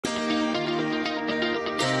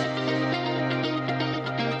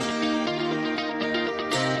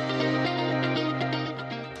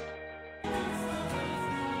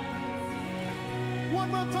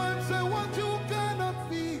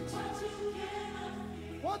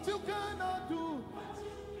What you cannot do.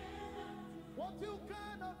 What you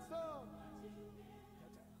cannot solve.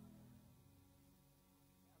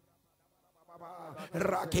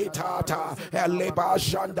 Rakitata, Eleba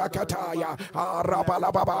Shanda Kataya,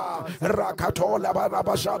 Arabalababa, Rakatola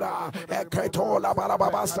Barabashada, Eketola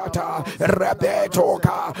Balababasata,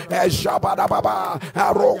 Rebetoka, Ejabadababa,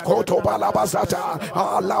 Arokoto Balabasata,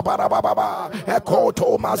 Alabarababa,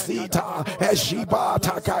 Ekoto Mazita, Ejiba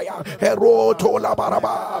Takaya, Eroto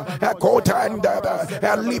Labaraba, Ekotandaba,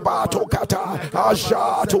 Elibato Kata,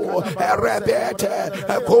 Ajatu, Erebete,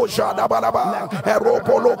 Ekojada Balaba,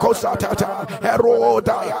 Eropoloko Satata,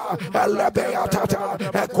 Erodaya, Elebeatata,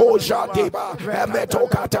 Ekoja Diba,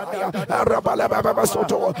 Emetokataya,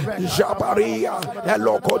 Erabalababasoto, Jabaria,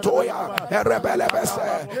 Elokotoya,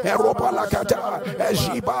 Erebelebese, Eropalakata,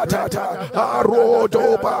 Ejibatata,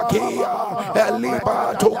 Arodobakia,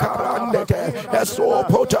 Eliba Tokarandeke,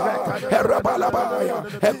 Esopota, Erabalabaya,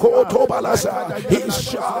 Ekotobalasa,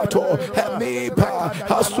 Ishato, Emipa,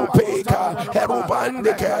 Asupeka,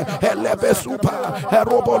 Erubandeke, Elebesupa,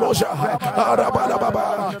 Eroboloja, Arabalababa,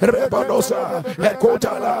 Rebanosa,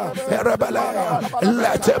 Ekotala, Erebele.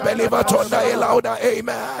 Let a believer turn louder,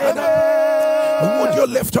 amen. Would you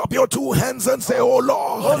lift up your two hands and say, oh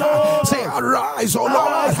Lord, say, arise, oh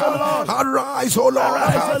Lord, arise, oh Lord,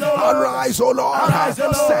 arise, oh Lord,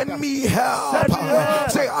 send me help.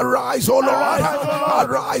 Say, arise, oh Lord,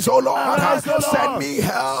 arise, oh Lord, send me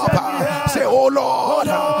help. Say, oh Lord,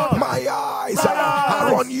 my eyes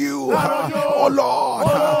are on you, oh Lord,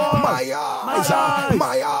 my eyes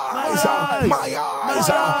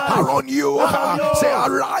are on you. Say,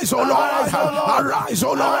 arise, oh Lord, arise,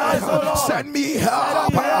 oh Lord, send me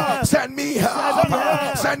help, send me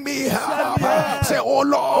help, send me help. Say, oh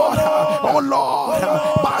Lord,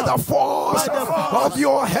 by the force of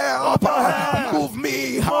your help, move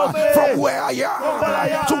me from where I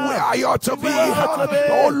am to where I ought to be.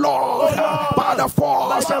 Oh Lord, by the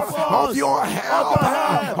force of your help,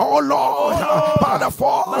 oh Lord, by the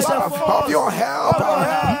force of your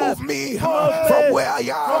help, move me from where I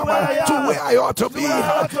am to where I ought to be.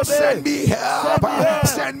 Send me help,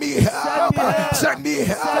 send me help, send me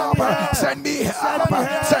help, send me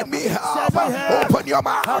help, send me help. Open your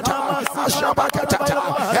mouth. Ashabakatata,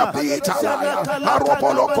 Ebitalaya,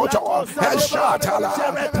 Aropolokoto, Eshatala,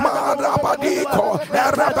 Marabadiko,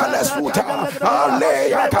 Erabalesuta,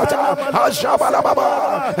 Aleyakata,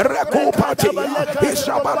 Ashabalababa, Rekupati,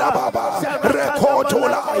 Ishabalababa,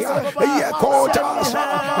 Rekotulaya, Yekotas,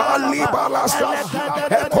 Alibalasa,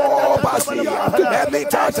 Ekobasia,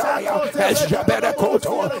 Emitataya,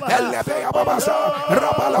 Eshaberekoto, Elebeababasa,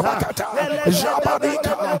 Rabalabakata,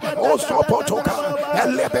 Jabarika, Osopotoka,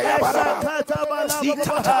 Elebeabara,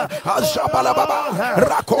 Sitata, Ajabalababa,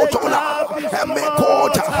 Rakotola,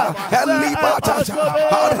 Emekota, Elibatata,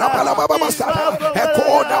 Rabalababasa,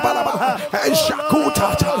 Ekodabalaba,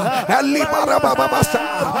 Eshakutata, Elibarababasa,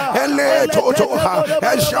 Eletotoha,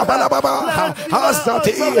 Eshabalababa,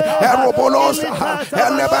 Asati, Erobolosa,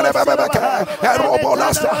 Elebarababaka,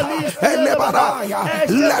 Erobolasa, Elebaraya.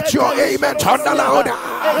 Let your amen turn louder.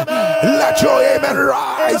 Let your amen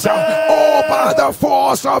rise. Oh, by the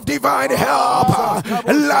force of divine help,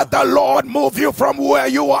 let the Lord move you from where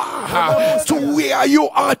you are to where you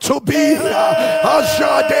are to be.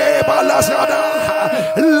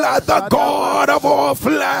 Let the God of all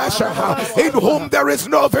flesh, in whom there is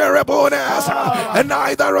no variableness and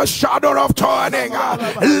neither a shadow of turning,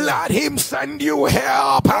 let him send you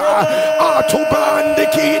help.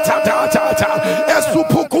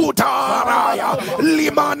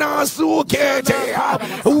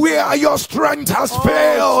 Where your strength has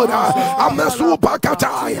failed,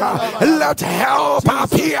 let help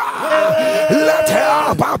appear. Let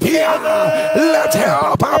help appear. Let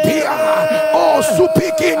help appear. Oh,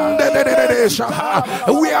 speaking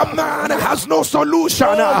where man has no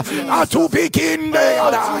solution to begin.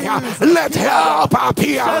 Let help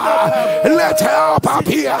appear. Let help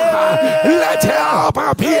appear. Let help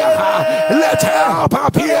appear. Let help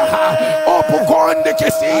appear.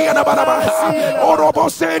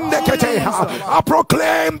 I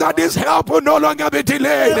proclaim that this help will no longer be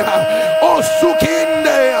delayed.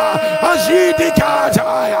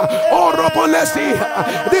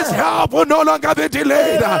 This help will no longer be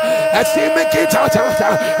delayed.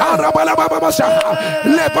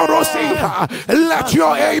 Let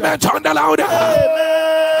your amen turn louder.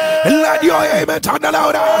 Let your amen turn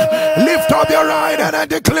louder. Lift up your right hand and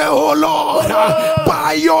declare, oh Lord,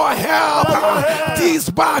 by your help, this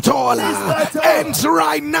battle ends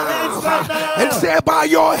right now. And say, by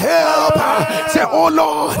your help, say, oh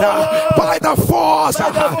Lord, by the force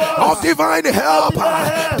of divine help,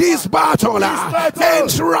 this battle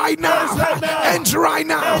ends right now. Ends right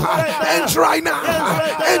now. Ends right now.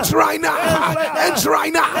 Ends right now. Ends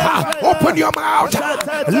right now. Open your mouth.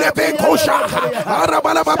 Lebe kosha.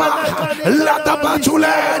 Arabalababa. Let the battle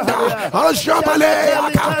end.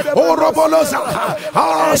 Ashabaleaka. Oroboloza.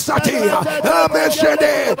 Asatia.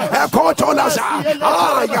 Ameshede. Ekotolaza.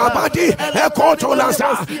 Ayabadi. Ekotolaza.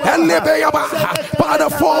 Elebeyaba. By the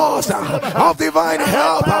force of divine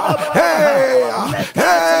help. Hey.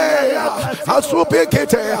 Hey.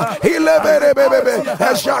 Asupikete. Hilebebebe.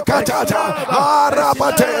 Eshakatata.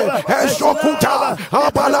 Arabate. Eshokuta.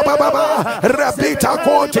 Abalababa. Repita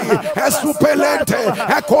Koti. Esupelente.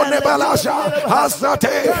 Ekonebalasha.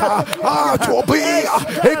 Asate. Atobia.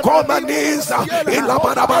 Ekomaniza.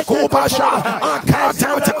 Ilabarabakubasha.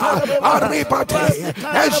 Akatata. Aribate.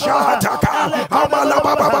 Eshataka.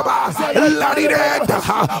 Amalababa. Let it end.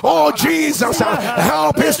 Oh Jesus,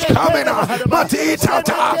 help is coming.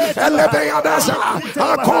 Matitata. Elebeadaza.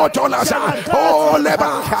 Akotolaza. Oh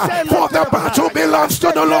Leba. For the battle belongs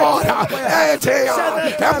to the Lord. Etea.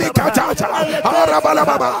 Emikatata.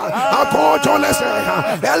 Arabalababa. Akotolese.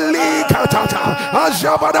 Elikatata.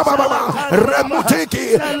 Ajabadababa. Remutiki.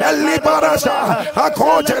 Elibarasa.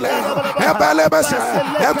 Akotele. Ebelebese.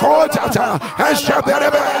 Ekotata.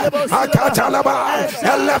 Eshaberebe. Akatalaba.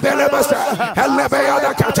 Elebelebese.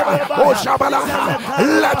 Elebeadakata. Oh Shabala.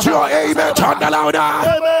 Let your amen turn louder.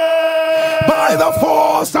 By the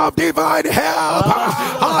force of divine help,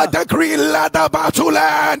 I decree let the battle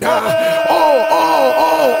end. Oh,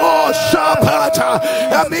 Shabbat.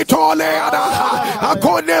 I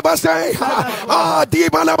could never say, and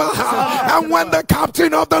when the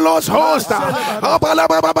captain of the Lord's host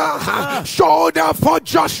showed up for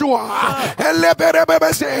Joshua,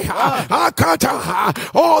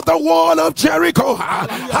 all the wall of Jericho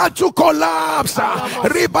had to collapse.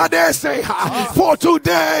 For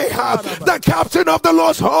today, the captain of the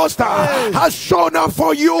Lord's host has shown up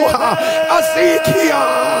for you.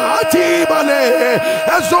 Asikia, Atibale,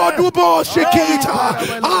 Azodubo Shikita,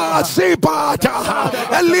 Asibata,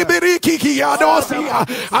 Liberiki Kiadosia,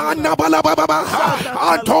 Anabalababa,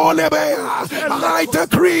 Antolebea. I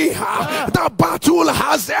decree the battle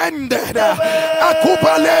has ended.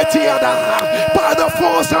 Akupaletiada, by the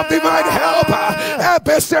force of divine help.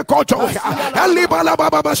 Ebesekoto,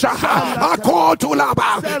 Elibalababasha,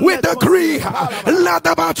 Akotulaba, we decree, let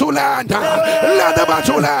the battle end, let the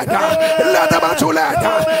battle end, let the battle end,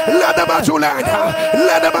 let the battle end,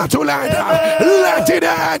 let the battle end, let it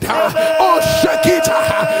end. Oh,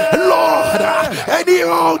 Shekita, Lord, any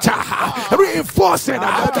altar reinforcing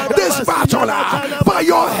this battle by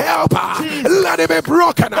your help, let it be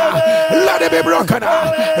broken, let it be broken,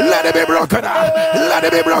 let it be broken, let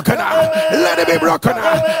it be broken, let it be broken,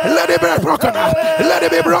 let it be broken, let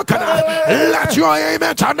it be broken. Let your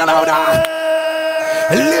amen turn louder.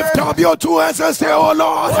 Lift up your two hands and say, oh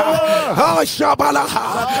Lord, say,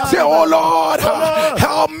 oh Lord,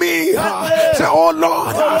 help me. Say, oh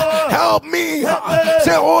Lord, help me.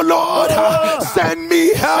 Say, oh Lord, send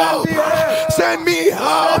me help. Send me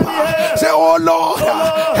help. Say, oh Lord,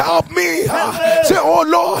 help me. Say, oh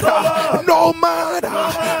Lord, no man,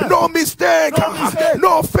 no mistake,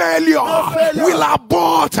 no failure will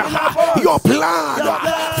abort your plan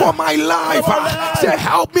for my life. Say,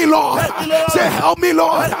 help me, Lord. Say, help me, Lord.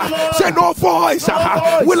 Say, no voice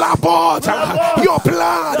will abort your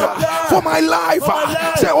plan for my life.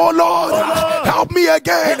 Say, oh Lord, help me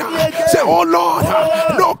again. Say, oh Lord,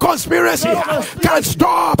 no conspiracy can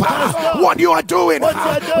stop what you are doing,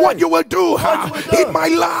 what you will do in my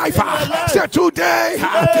life. Say, today,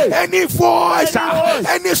 any voice,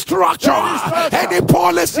 any structure, any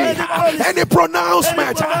policy, any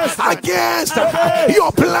pronouncement against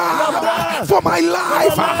your plan for my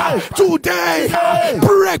life, today,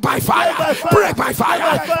 break by fire, break by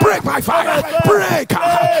fire, break by fire, break,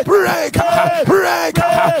 break, break,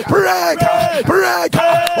 break, break.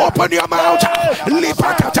 Open your mouth.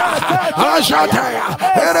 Lipakata, Ajataya,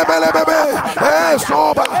 Erebelebebe,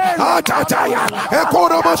 Esoba, Atataya,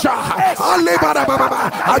 Ekorobosha, Alibarababa,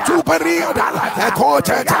 Atuperiada,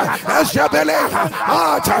 Ekoteta, Ejabele,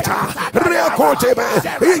 Atata, Reakotebe,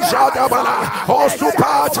 Ijadabala,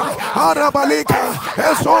 Osupata, Arabalika,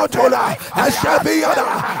 Esotola, Eshabiada,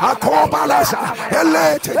 Akobalasa,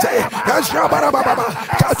 Eletete, Eshabarababa,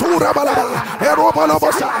 Tatura Balaba,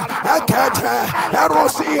 Erobalobosa, Ekete,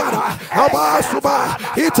 Erosiana, Abasuba,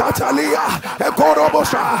 Itatalia,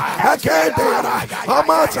 Ekorobosha, Ekendera,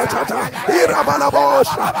 Amatata,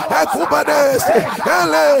 Irabalabosha, Ekubanese,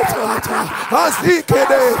 Eletata,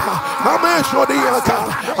 Azikede, Ameshodiaka,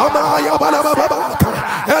 Amaya Balababaka,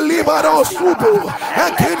 Elibaro Subu,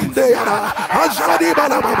 Ekindera, Ajadi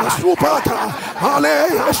Balababa Supata,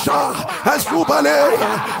 Aleyasha,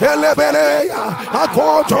 Esubaleya, Elebeleya,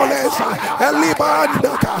 Akotolesa,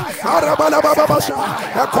 Elibandaka, Arabalababasha,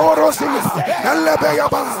 Ekorosia,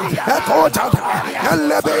 Elebeyaba, Ekotata,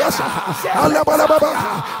 Elebeyasa, Alabalababa,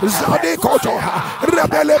 Zadikoto,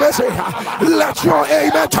 Rebelebese. Let your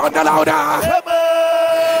amen turn louder.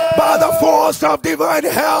 By the force of divine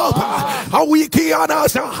help, we decree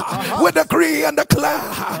and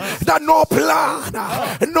declare that no plan,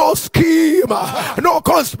 no scheme, no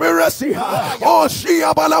conspiracy, oh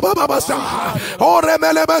Shia Balababasa, oh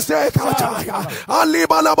Remelebese Kataya,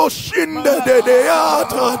 Alibalabo Shinde de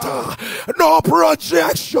Deatata, no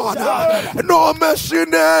projection, no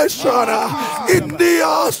machination,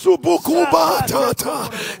 India Subukubatata,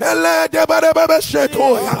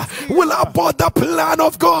 Eledebebeshetoya will abort the plan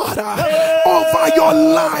of God over your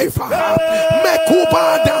life.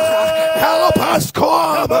 Mekubada, help us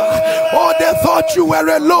come. Oh, they thought you were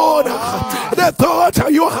alone. They thought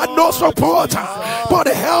you had no support. But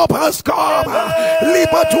help us come. They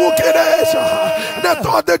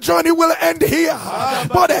thought the journey will end here.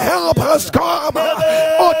 But help us come.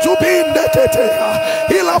 Oh, to be in the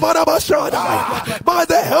by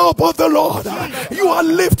the help of the Lord, you are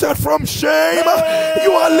lifted from shame.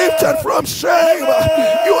 You are lifted from shame.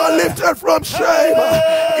 You are lifted from shame.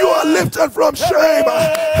 You are lifted from shame.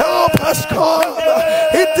 Help us, God.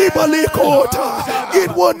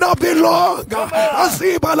 It will not be long.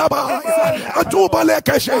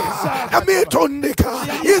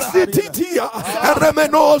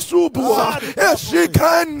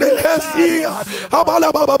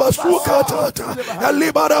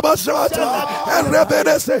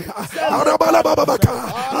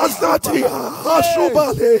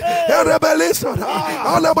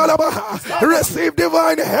 Receive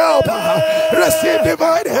divine help. Receive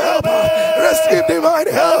divine help. Receive divine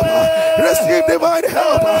help. Receive divine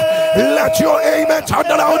help. Let your amen turn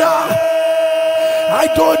louder. I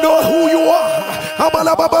don't know who you are,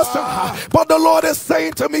 but the Lord is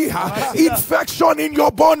saying to me, infection in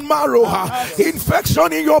your bone marrow,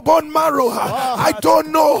 infection in your bone marrow. I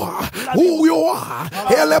don't know who you are.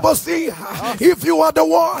 If you are the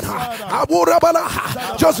one,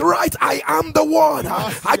 just write, I am the one.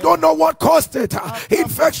 I don't know what caused it.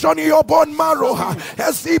 Infection in your bone marrow. By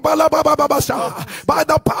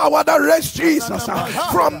the power that raised Jesus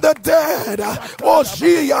from the dead.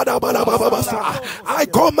 I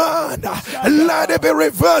command, let it be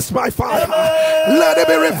reversed by fire. Let it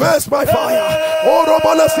be reversed by fire.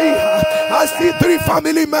 I see 3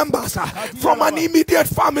 family members from an immediate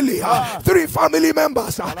family. 3 family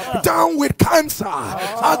members down with cancer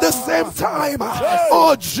at the same time.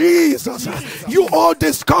 Oh Jesus, you all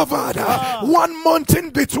discovered 1 month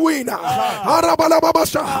in between.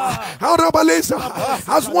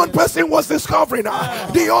 As one person was discovering,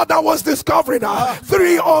 the other was discovering.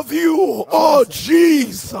 3 of you. Oh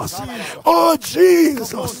Jesus. Oh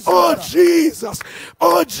Jesus. Oh Jesus.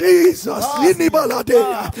 Oh Jesus.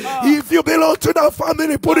 If you belong to that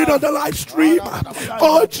family, put it on the live stream.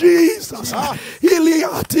 Oh Jesus.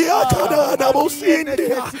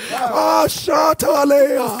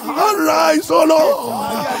 Arise, oh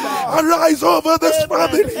Lord. Arise over this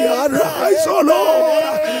family. Arise, oh Lord.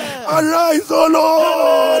 Arise, oh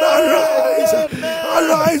Lord. Arise.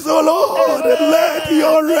 Arise, oh Lord. And let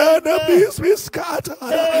your enemies be scattered.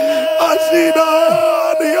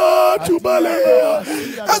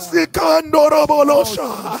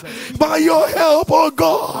 By your help, oh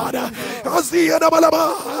God,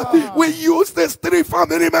 we use these 3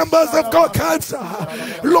 family members that got cancer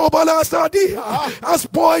as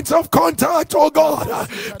points of contact, oh God,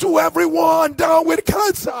 to everyone down with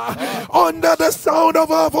cancer under the sound of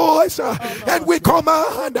our voice. And we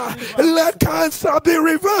command, let cancer be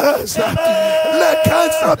reversed. Let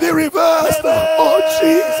cancer be reversed. Oh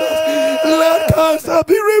Jesus, let cancer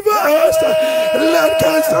be reversed. Let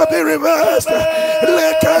cancer be reversed.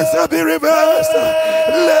 Let cancer be reversed.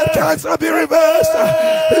 Let cancer be reversed.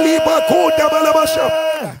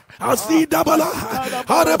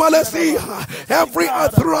 Every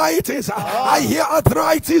arthritis, I hear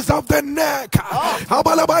arthritis of the neck.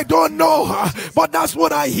 I don't know, but that's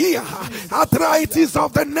what I hear. Arthritis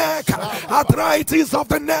of the neck, arthritis of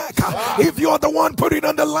the neck. If you're the one putting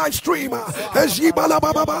on the live stream, by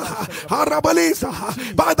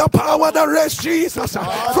the power that raised Jesus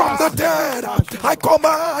from the dead, I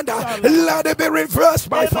command, let it be reversed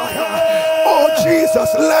by fire. Oh Jesus,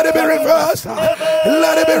 let it be reversed.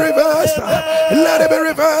 Let it be reversed. Let it be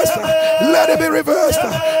reversed. Let it be reversed.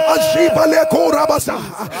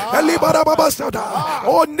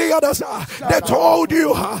 They told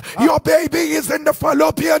you your baby is in the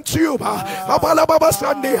fallopian tube.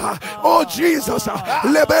 Oh Jesus,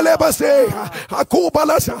 and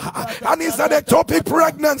it's an ectopic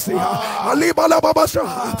pregnancy.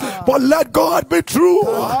 But let God be true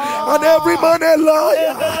and every man a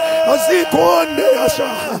liar.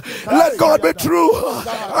 Let God be true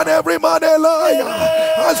and every man a liar.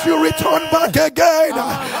 As you return back again,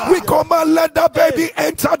 we come and let the baby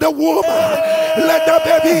enter the womb. Let the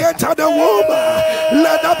baby enter the womb.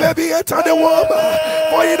 Let the baby enter the womb.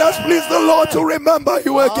 For it has pleased the Lord to remember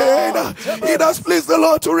you again. It has pleased the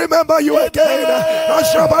Lord to remember you again.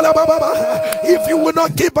 If you will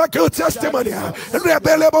not give back your testimony, the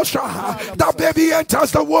baby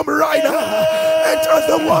enters the womb right now. Enters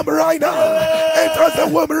the womb right now. Enters the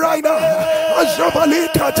womb right now.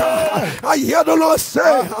 I hear the Lord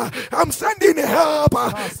say, I'm sending help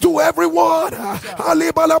to everyone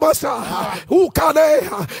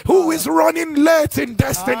who is running late in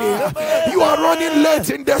destiny. You are running late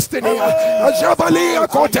in destiny.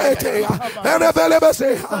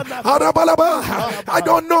 I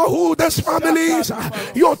don't know who this family is.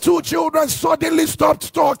 Your two children suddenly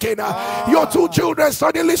stopped talking. Your two children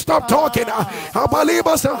suddenly stopped talking.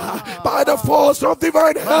 By the force of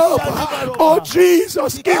divine help. Oh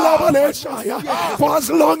Jesus, for as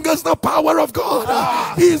long as the power of God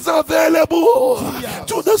is available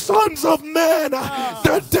to the sons of men,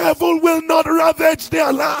 the devil will not ravage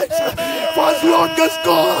their lives. For as long as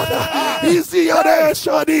God is here,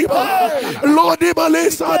 Lord,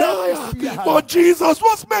 for Jesus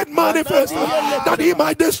was made manifest that he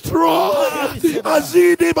might destroy.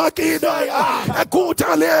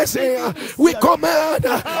 We command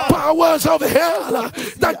powers of hell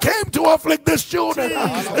that came to afflict these children,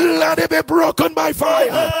 let it be broken by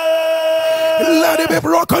fire. Let it be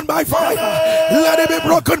broken by fire. Let it be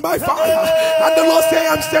broken by fire. And the Lord say,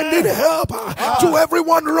 I'm sending help to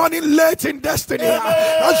everyone running late in destiny.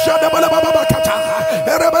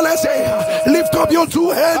 Lift up your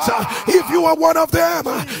two hands if you are one of them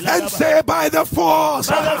and say, by the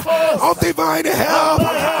force of divine help,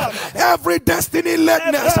 every destiny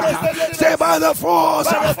lateness. Say, by the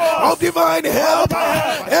force of divine help,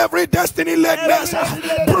 every destiny lateness,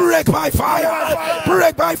 break by fire.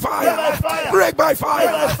 Break by fire. Break by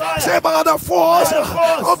fire. Say, by the force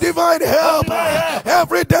of divine help,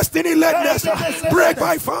 every destiny lateness, break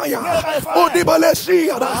by fire.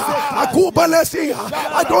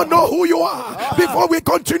 I don't know who you are. Before we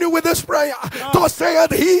continue with this prayer, thus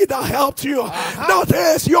saith he that helped you.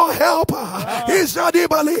 Notice your helper. He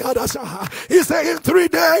said, in 3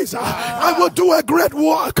 days I will do a great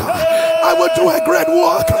work. I will do a great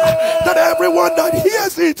work that everyone that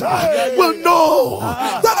hears it will know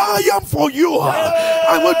that I am for you.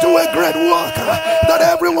 I will do a great work that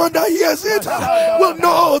everyone that hears it will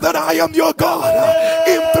know that I am your God.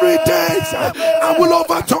 In 3 days I will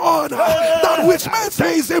overturn that which men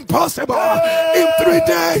say is impossible. In 3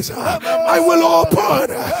 days I will open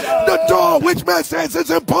the door which man says is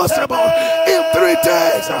impossible. In 3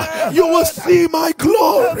 days you will see my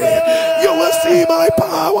glory. You will see my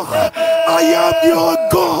power. I am your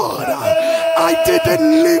God. I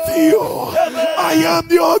didn't leave you. I am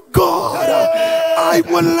your God. I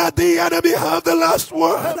will let the enemy have the last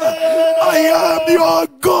word. I am your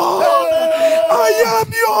God. I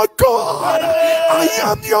am your God. I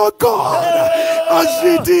am your God.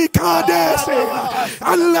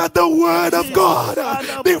 And let the word of God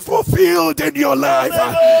be fulfilled in your life.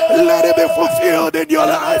 Let it be fulfilled in your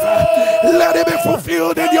life. Let it be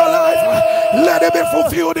fulfilled in your life. Let it be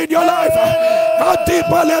fulfilled in your life.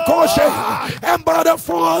 And by the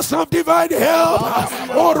force of divine help,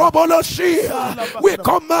 we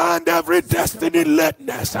command every destiny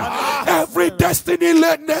lateness, every destiny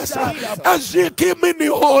lateness, as you give me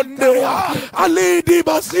the honor.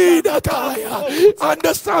 And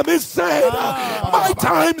the psalmist said, my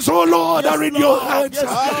times, O Lord, are in your hands.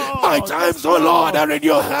 My times, O Lord, are in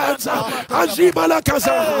your hands. By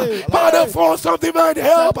the force of divine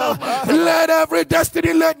help, let every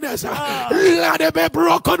destiny lateness, let it be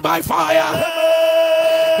broken by fire.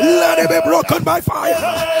 Let it be broken by fire.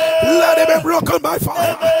 Let it be broken by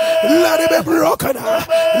fire. Let it be broken.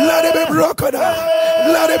 Let it be broken.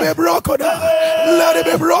 Let it be broken. Let it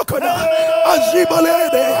be broken.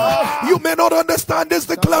 You may not understand this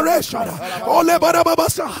declaration,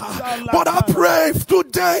 but I pray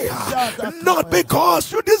today, not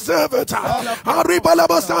because you deserve it, and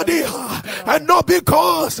not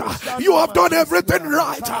because you have done everything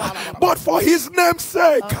right, but for his name's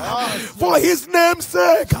sake, for his name's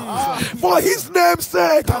sake, for his name's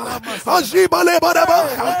sake, for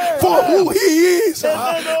who he is,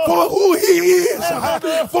 for who he is,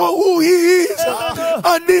 for who he is,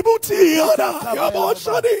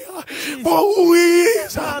 for who he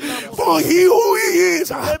is, for he who he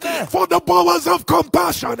is, for the powers of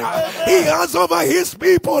compassion he has over his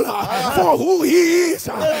people, for who he is.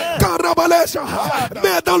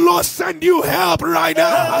 May the Lord send you help right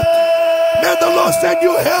now. May the Lord send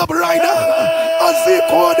you help right now.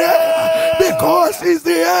 Because he's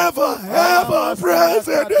the ever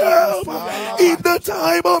present help in the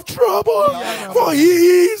time of trouble. For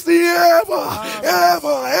he is the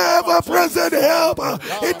ever present help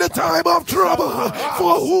in the time of trouble.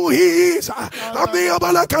 For who he is.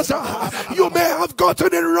 You may have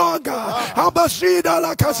gotten it wrong.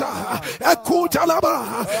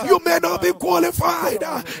 You may not be qualified.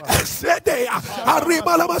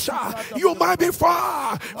 You might be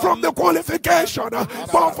far from the qualification,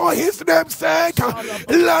 but for his name's sake,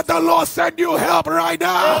 let the Lord send you help right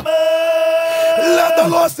now. Let the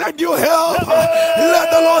Lord send you help. Let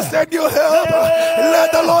the Lord send you help.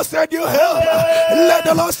 Let the Lord send you help. Let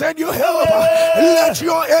the Lord send you help. Let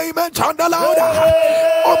your amen sound louder.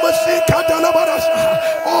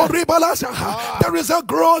 There is a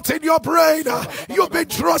growth in your brain. You've been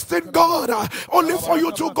trusting God only for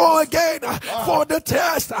you to go again for the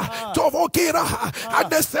test to Vokira, and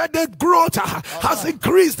they said the growth has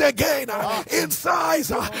increased again in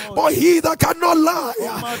size, but he that cannot lie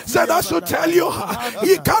said I should tell you,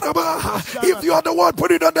 if you are the one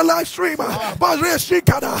put it on the live stream,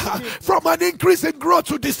 from an increase in growth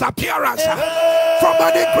to disappearance, from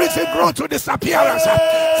an increase in growth to disappearance,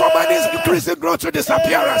 from an increase in growth to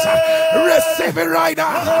disappearance, receive it right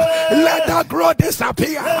now. Let that growth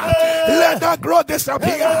disappear. Let that growth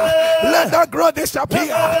disappear. Let that growth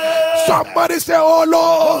disappear. Somebody say, oh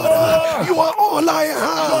Lord, you are all I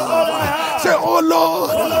have. Say, oh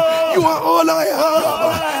Lord, you are all I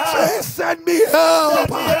have. Say, send me help.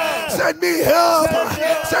 Send me help.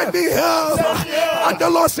 Send me help. And the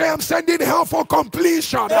Lord say, I'm sending help for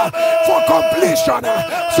completion. For completion.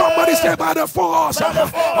 Somebody say, by the force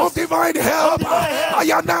of divine help, I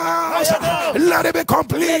announce, let it be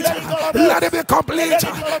complete. Let it be complete.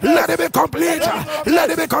 Let it be complete. Let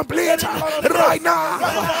it be complete. Right now.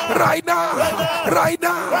 Right now. Right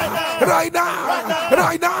now. Right now.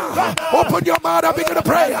 Right now. Open your mouth and begin to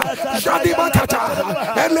pray. Shadi Makata.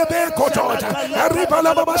 Elebe Kotot.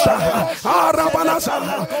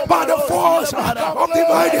 By the force of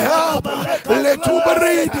divine help, let you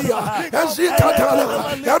beridia as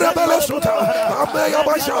Zikatala, Yarabelasuta,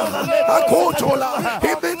 Amayabasha, Akotola,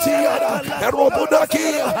 Himetiana, Erobudaki,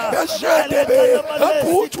 Ashadebe,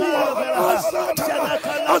 Akutua, Asata,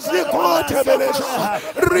 Azikotabelesha,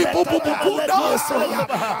 Ripupukudas,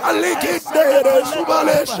 Alikidere,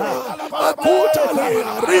 Subalesha, Akutale,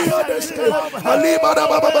 Riadeste, Alibada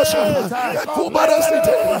Babasha,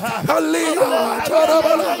 Akubarasite, Alia,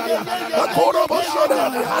 Tarabala, Akorabashada,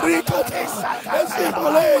 Rikate,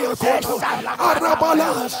 Ezibalea, Koto, Arabala,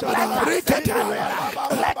 Rikate,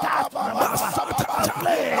 Masata,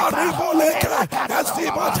 Ariboleka,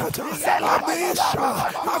 Ezibatata, Amisha,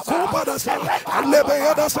 Akubarasa,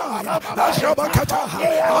 Alebeadasa, Ashabakata,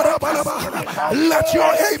 Arabalaba. Let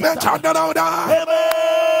your amen turn around.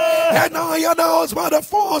 And I announce by the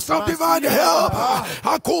force of divine help,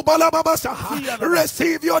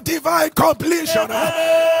 receive your divine completion.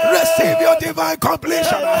 Receive your divine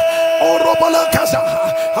completion.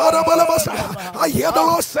 I hear the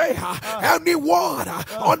Lord say, anyone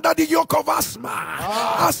under the yoke of asthma,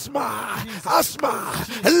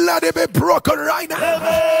 let it be broken right now.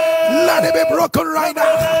 Let it be broken right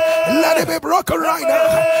now. Let it be broken right now.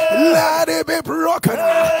 Let it be broken.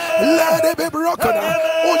 Let it be broken.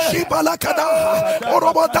 Oshibalakada,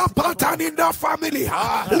 Orobada pattern in the family.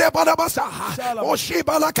 Lebanabasa,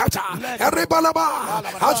 Oshibalakata, Erebalaba,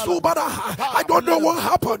 Azubada. I don't know what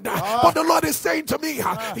happened, but the Lord is saying to me,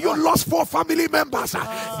 you lost 4 family members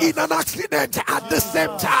in an accident at the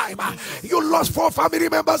same time. You lost 4 family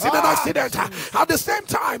members in an accident at the same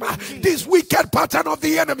time. This wicked pattern of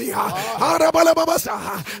the enemy,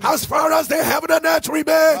 as far as the heaven and earth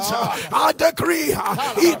remains, I decree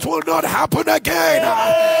it will not happen again.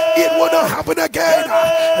 It will not happen again.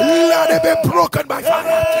 Let it be broken by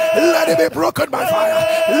fire. Let it be broken by fire.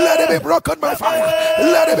 Let it be broken by fire.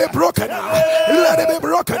 Let it be broken. Let it be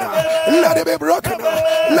broken. Let it be broken.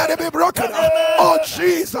 Let it be broken. Oh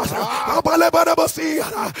Jesus.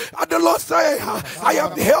 And the Lord say, I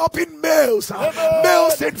am helping males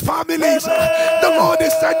in families. The Lord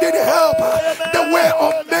is sending help the way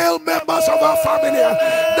of male members of our family.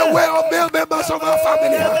 The way of male members of our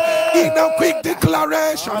family. In a quick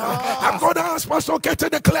declaration, I'm going to ask Pastor K to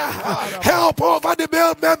declare help over the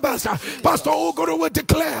male members. Pastor Uguru will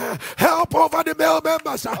declare help over the male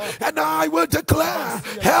members, and I will declare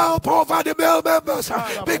help over the male members,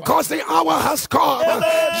 because the hour has come.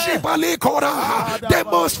 They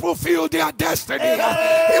must fulfill their destiny.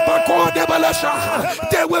 They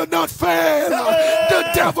will not fail. The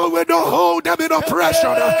devil will not hold them in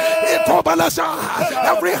oppression.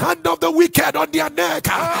 Every hand of the wicked on their neck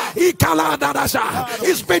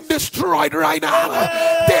is being destroyed right now.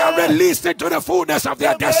 They are released into the fullness of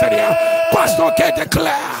their destiny. Pastor can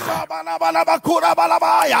declare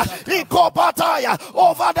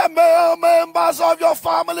over the male members of your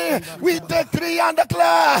family, we decree and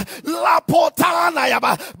declare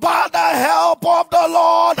by the help of the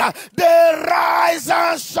Lord they rise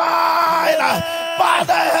and shine. By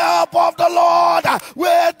the help of the Lord we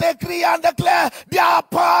decree and declare their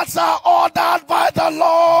paths are ordered by the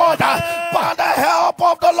Lord. By the help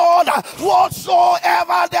of the Lord,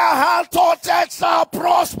 whatsoever their hand touches shall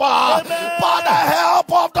prosper. By the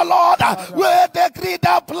help of the Lord, we decree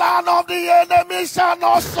the plan of the enemy shall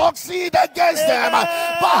not succeed against them.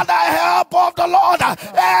 By the help of the Lord,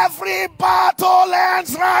 every battle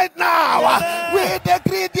ends right now. We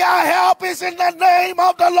decree their help is in the name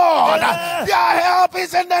of the Lord. Their help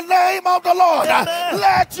is in the name of the Lord.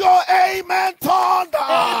 Let your amen thunder.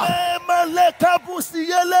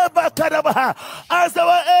 As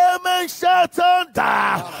our amen shall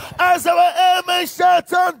thunder, as our amen shall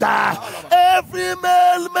thunder, every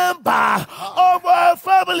male member of our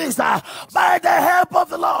families, by the help of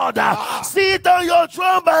the Lord, sit on your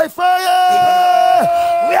throne by fire.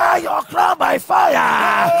 Wear your crown by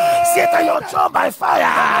fire. Sit on your throne by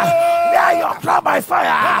fire. Wear your crown by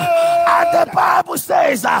fire. And the Bible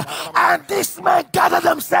says, and these men gathered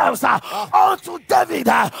themselves unto David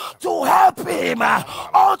to help him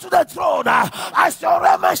onto the throne. As your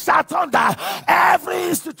amen shall thunder, every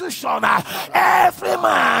institution, every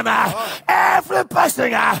man, every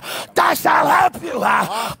person that shall help you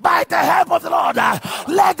by the help of the Lord,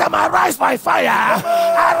 let them arise by fire.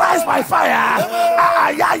 Arise by fire.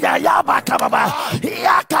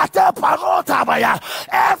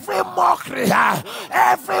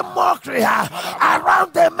 Every mockery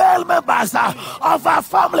around the male members of our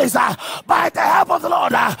families, by the help of the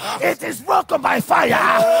Lord, it is broken by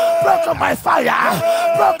fire. Broken by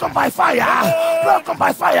fire. Broken by fire. Broken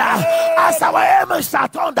by fire. As our amen shall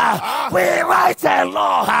thunder, we write a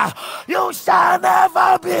law. You shall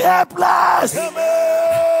never be helpless.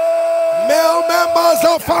 Male members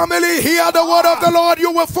of family, hear the word of the Lord.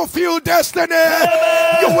 You will fulfill destiny.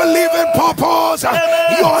 You will live in purpose.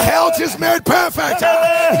 Your health is made perfect.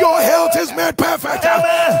 Your health is made perfect.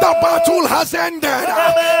 The battle has ended.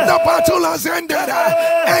 The battle has ended.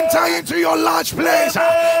 Enter into your large place,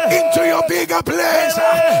 into your bigger place.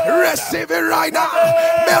 Receive it right now.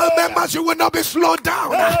 Male members, you will not be slowed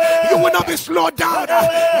down. You will not be slowed down.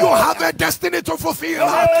 You have a destiny to fulfill.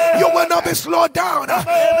 You will not be slowed down.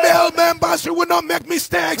 Male members, you will not make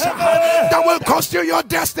mistakes that will cost you your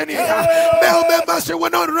destiny. Male members, you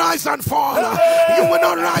will not rise and fall. You will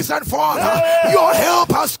not rise and fall. Your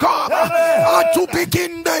help has come to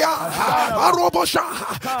begin there.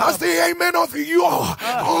 As the amen of you,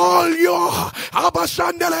 all your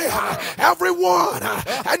everyone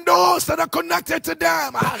and those that are connected to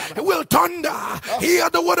them will thunder. Hear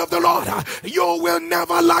the word of the Lord. You will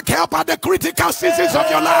never lack help at the critical seasons of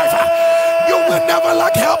your life. You will never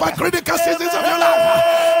lack help at critical seasons of your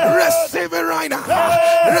life. Receive it right now.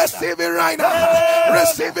 Receive it right now.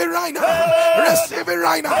 Receive it right now. Receive it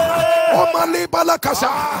right now.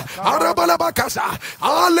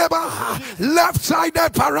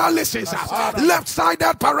 Left-sided paralysis.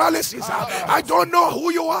 Left-sided paralysis. I don't know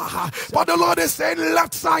who you are, but the Lord is saying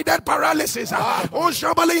left-sided paralysis.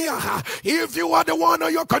 If you are the one or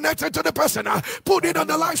you're connected to the person, put it on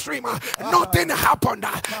the live stream. Nothing happened.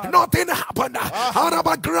 Nothing happened.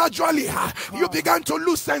 But gradually you began to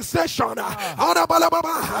lose sensation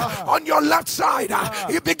on your left side.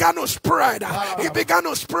 It began to spread. It began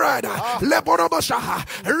to spread.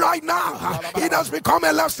 Right now, it has become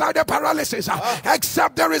a left-sided paralysis.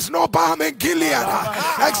 Except there is no balm in Gilead.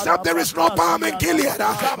 Except there is no balm in Gilead.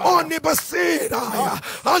 Only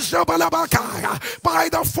by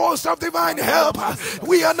the force of divine help,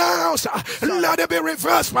 we announce, let it be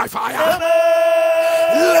reversed by fire.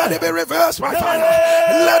 Let it be reversed by fire.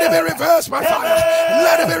 Let it be reversed by fire.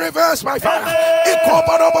 Let it be reversed by fire.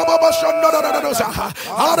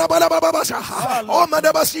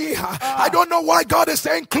 I don't know why God is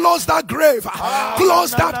saying close that grave.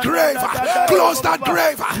 Close that grave. Close that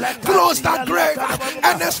grave. Close that grave.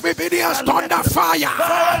 NSPPD has thunder fire.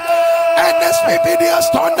 NSPPD has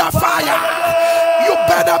thunder fire. You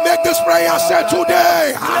better make this prayer. Say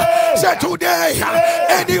today. Say today.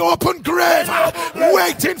 Any open grave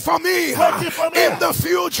waiting for me in the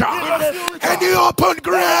future. Any open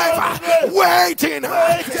grave waiting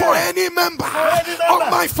for any member of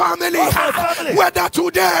my family, whether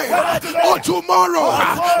today or tomorrow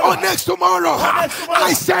or next tomorrow.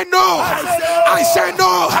 I say no. I say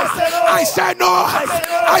no. I say no.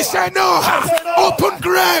 I say no. Open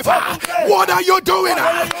grave. What are you doing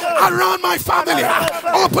around my family?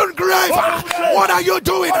 Open grave. What are you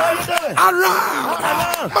doing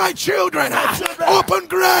around my children? Open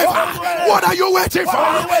grave. What are you waiting for?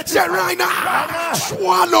 Say right now.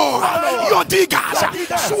 Swallow your diggers.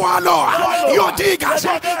 Swallow your diggers.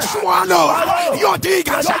 Swallow your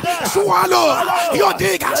diggers. Swallow your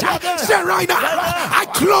diggers. Say right now. I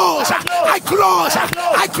close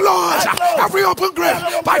every open grave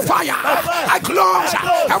by fire. I close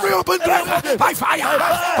every open grave by fire.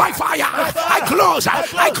 By fire. I close.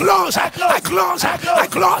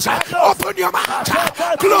 Open your mouth.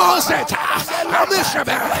 Close it.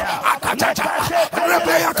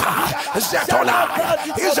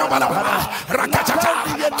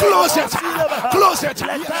 Close it. Close it. Close it. Close it. Close it.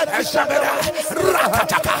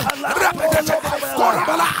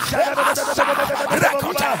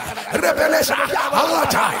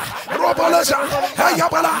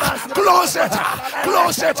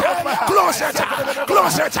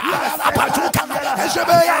 Close it.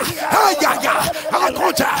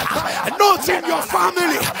 Not in your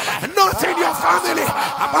family. Not in your family.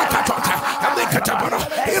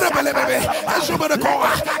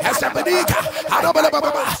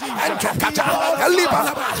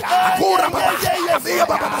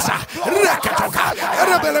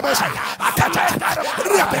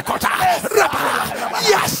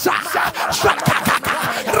 Yes,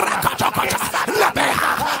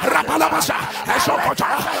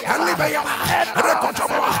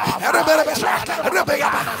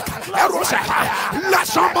 let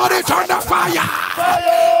somebody turn the fire.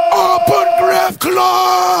 Open grave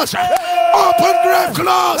close. Open grave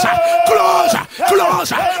close. Close.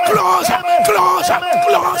 Close. Close. Close.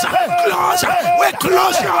 Close. Close. We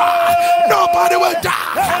close you. Nobody will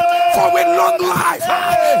die. For with long life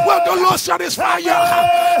will the Lord satisfy you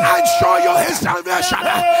and show you his salvation.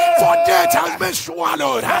 For death has been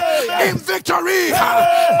swallowed in victory.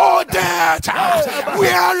 Oh death,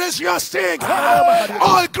 where is your sting?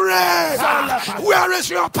 Oh grave, where is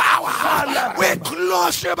your power? We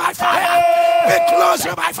close you by fire. We close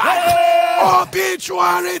you by fire.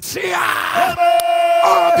 Obituarity.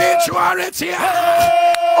 Obituarity.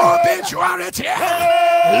 Obituarity.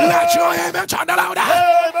 Let your amen turn louder.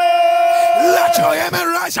 Let your amen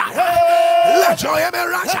rise. Let your amen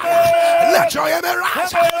rise. Let your amen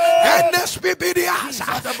rise. NSPPD,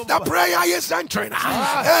 the prayer is entering a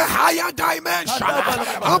higher dimension.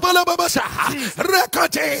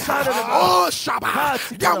 Oh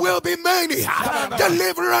Shabbat, there will be many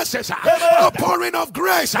deliverances, a pouring of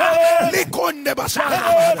grace.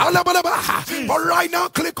 But right now,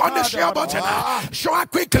 click on the share button. Share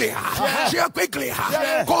quickly. Share quickly.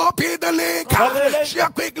 Copy the link. Share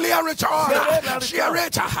quickly and return. Share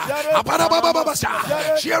it.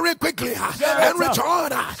 Share it quickly and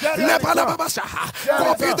return.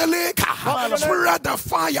 Copy the link. Spread the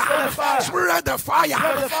fire. Spread the fire.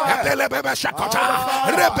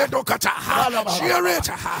 Share it.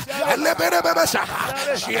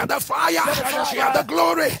 Share the fire. Share the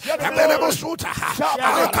glory.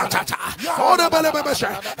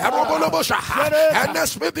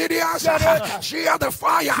 Share the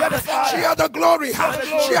fire. Share the glory.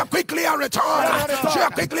 Share quickly and return. Share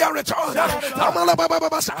quickly and return.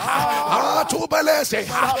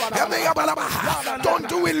 Don't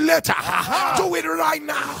do it later. Do it right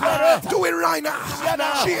now. Do it right now.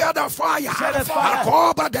 Share the fire.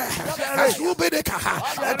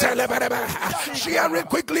 Share it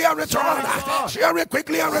quickly and return. Share it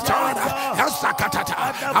quickly and return.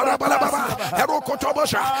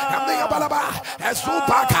 Erokotobosha,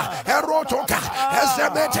 Esupaka, Erotoka,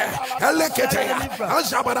 Ezemete, Elekete,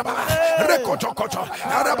 Azabaraba, Rekotokoto,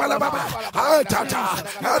 Arabalaba, Altata,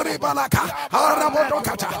 Aribalaka,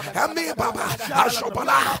 Arabotokata, Amibaba,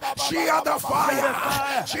 Ashobala. She had the fire,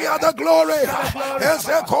 she had the glory.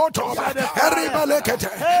 Ezekoto,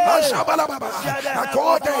 Eribalekete, Ashabalaba,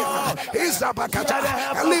 Akote, Isabakata,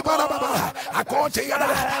 Alibalaba, Akote,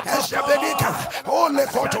 Eshabenika, Ole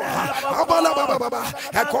Koto, Abalababa,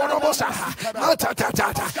 Akorobosa,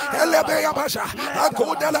 Atatata, Elebeabasha,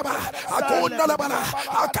 Akodalaba, Akondalabala,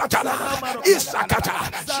 Akatala, Isakata.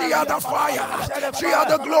 She had the fire, she had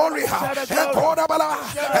the glory, Ekorabala,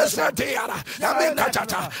 Esatiana,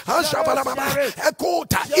 Amikatata, Ashabalaba,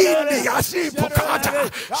 Ekota, India, Sipukata,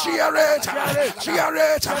 Shiareta,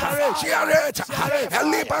 Shiareta, Shiareta,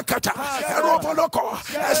 Elibakata, Eroboloko,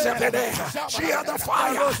 Esebede. She had the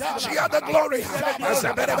fire, she had the glory,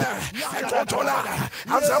 Esebede, Ekotola,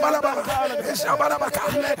 Azabalaba, Esabalabaka,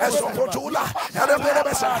 Esopotula,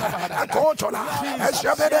 Erebesa, Ekotola,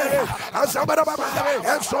 Esebede, Azabalaba,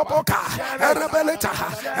 Esopoka, Erebeleta,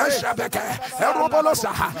 Esebeke,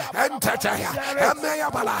 Erobolosa, Entetea,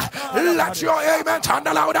 Emeabala. Let your amen turn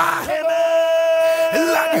louder.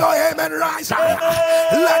 Let your amen rise higher.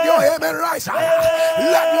 Let your amen rise higher.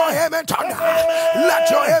 Let your amen turn. Let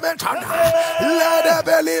your amen turn. Let the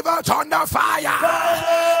believer turn the fire.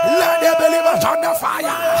 Let the believer turn the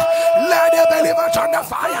fire. Let the believer turn the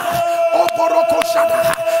fire.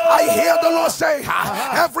 I hear the Lord say,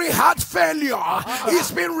 every heart failure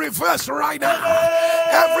is being reversed right now.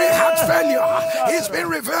 Every heart failure is being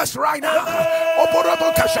reversed right now.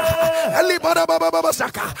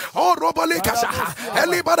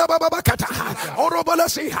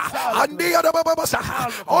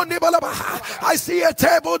 I see a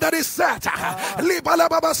table that is set,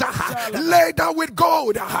 laid down with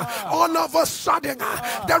gold. All of a sudden,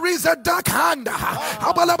 there is a dark hand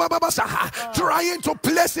trying to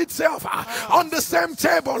place itself on the same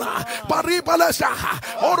table.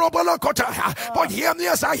 But hear me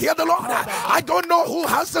as I hear the Lord. I don't know who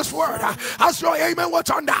has this word. As your amen was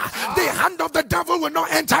under, the hand of the devil will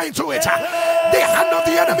not enter into it. The hand of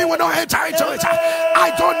the enemy will not enter into it.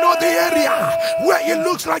 I don't know the area where it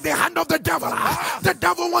looks like the hand of the devil. The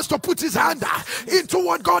devil wants to put his hand into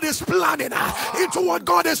what God is planning, into what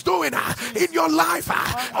God is doing in your life.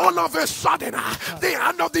 All of a sudden, the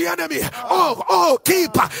hand of the enemy,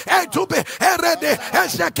 keep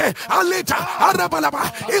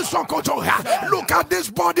look at this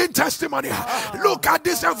burning testimony. Look at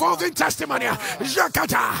this evolving testimony.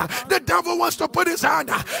 The devil wants to put his hand.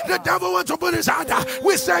 The devil wants to put his hand.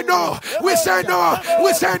 We say no. We say no.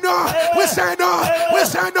 We say no. We say no. We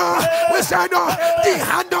say no. We say no. The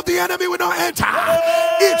hand of the enemy will not enter.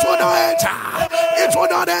 It will not enter. It will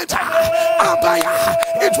not enter. Abaya.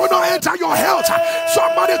 It will not enter your health.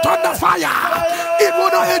 Somebody turn the fire. It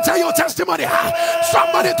will not enter your testimony.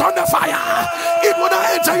 Somebody turn the fire. It will not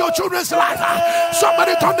enter your children's life.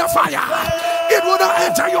 Somebody turn the fire. It will not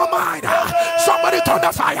enter your mind. Somebody turn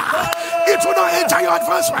the fire. It will not enter your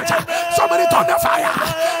advancement. Somebody turn the fire.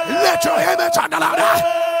 Let your amen turn louder.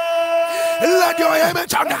 Let your amen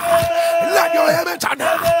turn. Let your amen turn.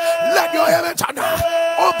 Let your amen turn.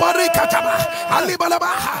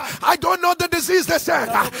 I don't know the disease they said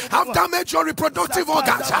have damaged your reproductive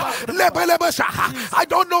organs. I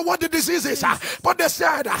don't know what the disease is, but they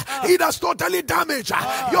said it has totally damaged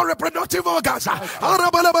your reproductive organs.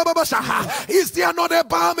 Is there not a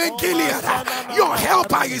balm in Gilead? Your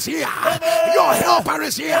helper is here. Your helper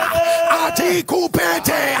is here.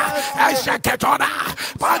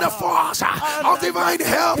 By the force of divine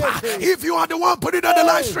help. If you are the one, put it on the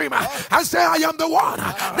live stream and say, I am the one.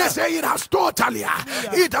 They say it has totally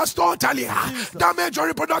damaged your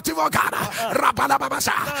reproductive organ.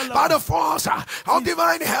 By the force of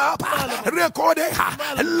divine help, record it.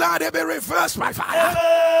 Let it be reversed by fire.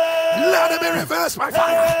 Let it be reversed by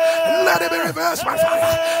fire. Let it be reversed by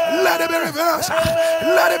fire. Let it be reversed.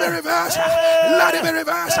 Let it be reversed. Let it be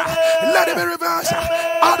reversed. Let it be reversed.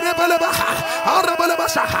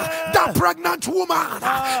 That pregnant woman,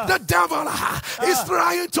 the devil is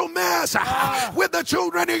trying to mess with the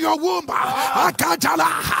children in your womb.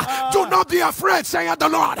 Do not be afraid, saith the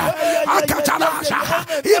Lord.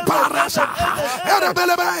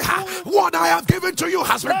 What I have given to you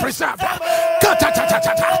has been preserved. What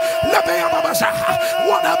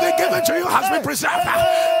have been given to you has been preserved.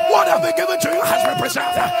 What have been given to you has been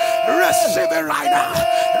preserved. Receive it right now.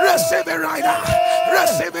 Receive it right now.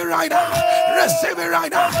 Receive it right now. Receive it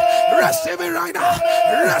right now. Receive it right now.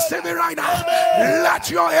 Receive it right now. Let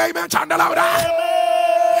your amen turn louder.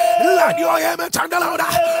 Let your amen turn louder.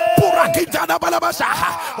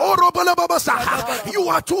 You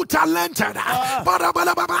are too talented,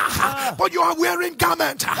 but you are wearing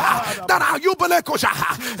garments that are you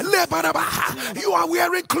are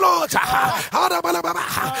wearing clothes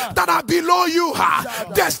that are below you.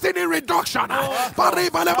 Destiny reduction.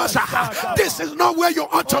 This is not where you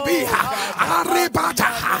ought to be.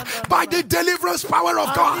 By the deliverance power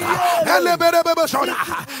of God.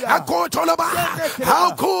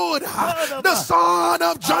 How could the son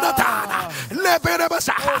of Jonathan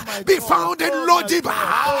be found in Lodiba?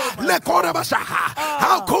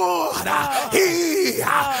 How could he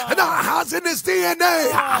that has in his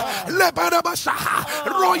DNA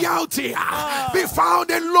royalty be found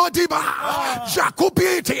in Lodiba?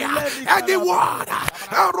 Jacobiti, anyone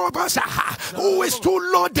who is too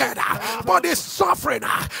loaded but is suffering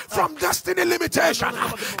from destiny limitation,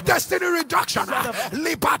 destiny reduction, at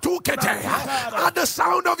the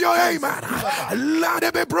sound of your amen, let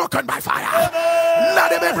it be broken by fire.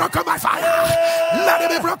 Let it be broken by fire. Let it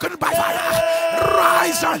be broken by fire.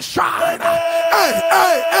 Rise and shine. Hey,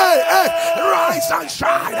 hey, hey, hey. Rise and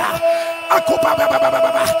shine. I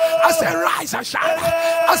say rise and shine.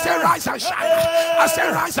 I say rise and shine. I say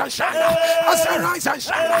rise and shine. I say rise and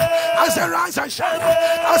shine. I say rise and shine.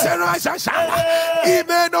 I say rise and shine.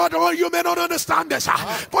 You may not understand this,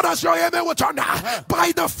 but as your amen will turn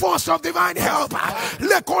by the force of divine help,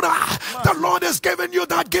 the Lord has given you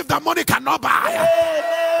that gift that money cannot buy.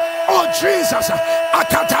 Oh Jesus, by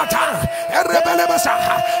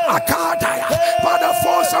the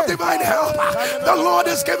force of divine help, the Lord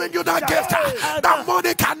has given you that gift that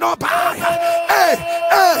money cannot buy. Hey,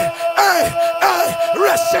 hey, hey, hey,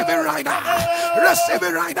 receive it right now. Receive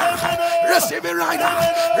it right now. Receive it right now.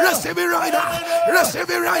 Receive it right now. Receive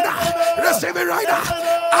it right now. Receive it right now.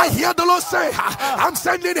 I hear the Lord say, I'm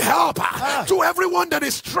sending help to everyone that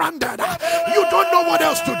is stranded. You don't know what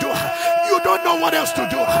else to do. You don't know what else to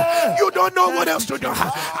do. You don't know what else to do.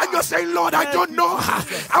 And you're saying, Lord, I don't know.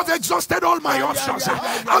 I've exhausted all my options.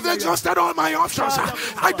 I've exhausted all my options.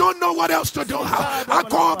 I don't know what else to do. I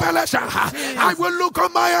will look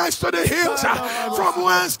on my eyes to the hills. From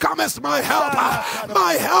whence cometh my help?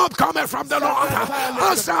 My help cometh from the Lord.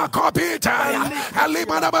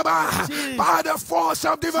 By the force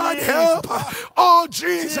of divine help. Oh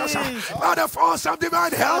Jesus, by the force of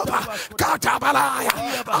divine help.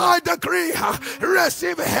 I decree,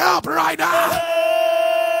 receive help right now.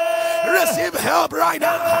 Receive help right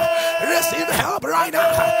now. Receive help right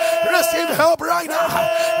now. Receive help right now.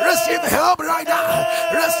 Receive help right now.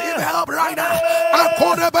 Receive help right now.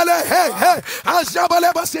 Hey, hey.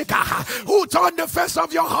 Who turned the face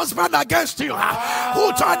of your husband against you?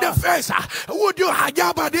 Who turned the face? Would you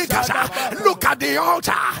look at the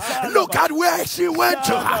altar? Look at where she went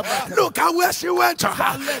to. Look at where she went to.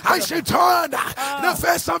 And she turned the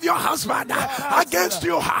face of your husband against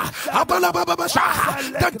you.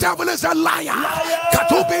 The devil is a liar.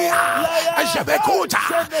 Katubia,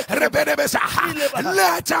 Jebekuta, Rebedebesa.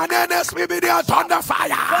 Let an NSPPD thunder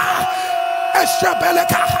fire. As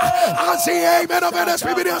the amen of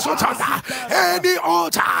NSPPD any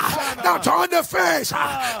altar that turn the face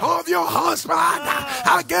of your husband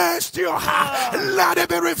against you, let it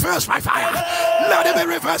be reversed by fire. Let it be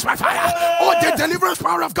reversed by fire. Oh, the deliverance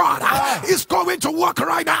power of God is going to work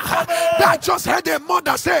right now. I just heard a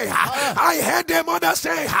mother say,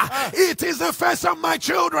 it is the face of my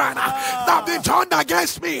children that have been turned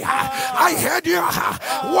against me. I heard you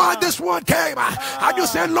while this word came, and you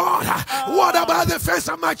said, Lord, what about the face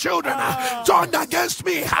of my children turned against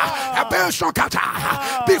me?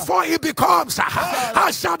 Before it becomes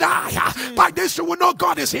Shaddai, by this you will know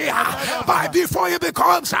God is here. By before it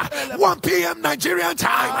becomes 1 p.m. Nigerian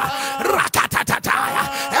time,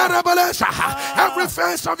 every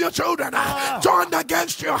face of your children turned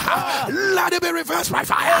against you, let it be reversed by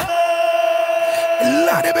fire.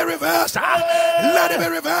 Let it be reversed. Let it be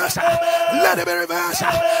reversed. Let it be reversed.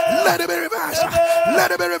 Let it be reversed.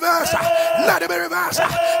 Let it be reversed. Let it be reversed.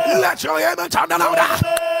 Let your amen turn louder.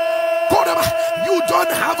 You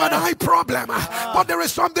don't have an eye problem, but there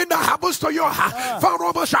is something that happens to you.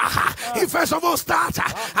 He first of all starts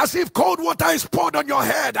as if cold water is poured on your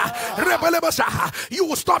head. You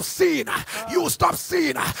will stop seeing. You will stop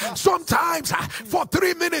seeing. Sometimes for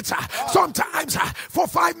 3 minutes, sometimes for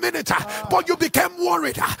 5 minutes, but you became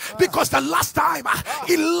worried because the last time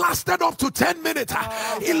it lasted up to 10 minutes.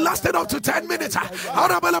 It lasted up to 10 minutes.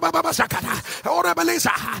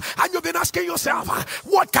 And you've been asking yourself,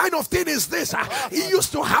 what kind of thing is this? It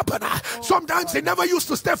used to happen. Sometimes it never used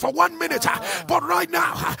to stay for 1 minute, but right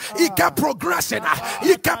now it kept progressing.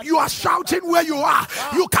 You are shouting where you are.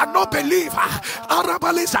 You cannot believe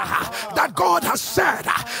that God has said,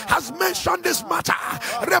 has mentioned this matter.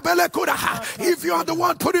 If you are the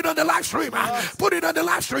one, put it on the live stream. Put it on the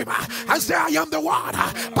live stream and say, I am the one.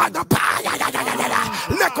 By the power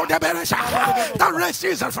that raised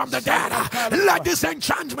Jesus from the dead. Let this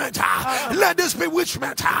enchantment, let this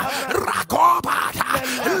bewitchment,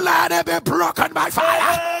 let it be broken by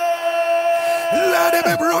fire. Let it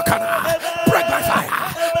be broken. Break by fire.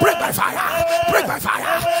 Break by fire. Break by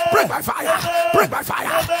fire. Break by fire. Break by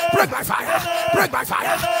fire. Break by fire. Break by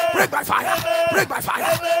fire. Break by fire. Break by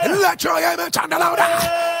fire. Let your amen turn louder.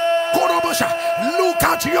 Look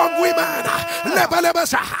at young women.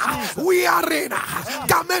 We are in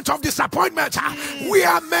garment of disappointment. We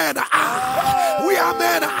are men. We are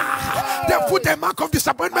men. They put a mark of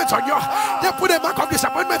disappointment on you. They put a mark of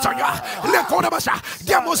disappointment on you.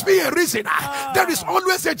 There must be a reason. There is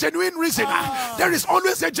always a genuine reason. There is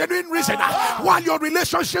always a genuine reason why your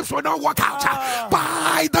relationships will not work out.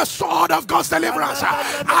 By the sword of God's deliverance,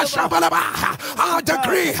 I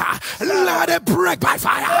decree, let it break by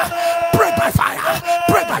fire. Break by fire.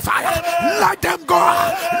 Break by fire. Let them go.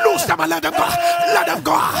 Loose them and let them go. Let them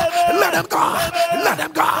go. Let them go. Let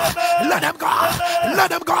them go. Let them go. Let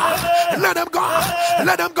them go. Let them go.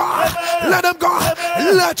 Let them go. Let them go.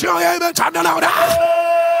 Let your amen turn louder.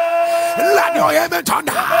 Let your amen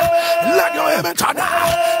thunder. Let your amen thunder.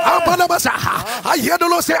 I hear the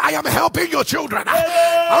Lord say, I am helping your children.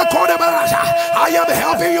 I am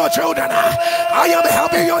helping your children. I am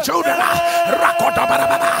helping your children.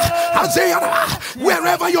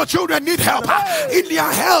 Wherever your children need help in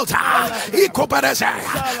their health,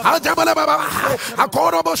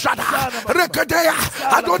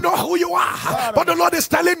 I don't know who you are, but the Lord is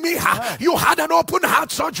telling me you had an open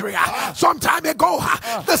heart surgery some time ago.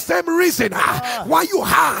 The same reason why you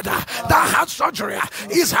had that heart surgery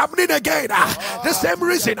is happening again. The same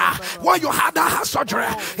reason why you had that heart surgery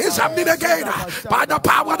is happening again. By the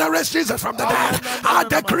power that raised Jesus from the dead, I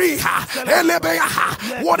decree,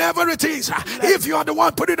 whatever it is, if you are the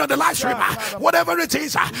one, put it on the live stream, whatever it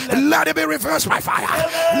is, let it be reversed by fire.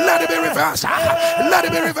 Let it be reversed. Let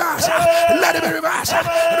it be reversed. Let it be reversed.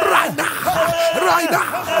 Right now. Right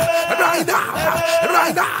now. Right now.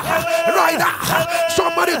 Right now. Right now.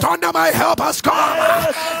 Somebody turn them, my help has come.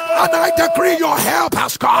 And I decree your help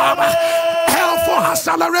has come. Help for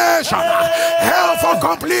acceleration. Help for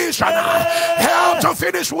completion. Help to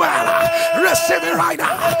finish well. Receive it right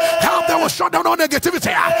now. Help that will shut down on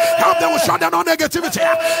negativity. Help that will shut down on negativity.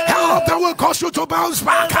 Help that will cause you to bounce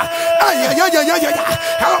back. Help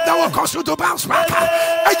that will cause you to bounce back.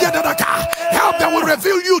 Help that will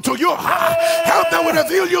reveal you to you. Help that will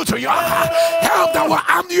reveal you to you. Help that will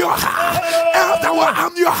arm you. Help that will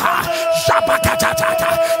arm you.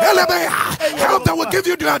 Help that will give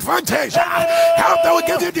you the advantage. Help that will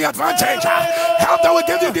give you the advantage. Help that will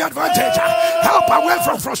give you the advantage. Help away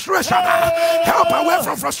from frustration. Help away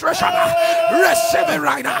from frustration. Receive it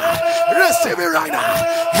right now. Receive it right now.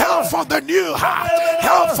 Help for the new.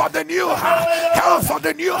 Help for the new. Help for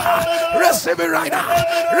the new. Receive it right now.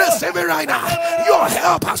 Receive it right now. Your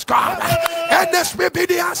help has come.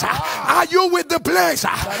 NSPPD, are you with the place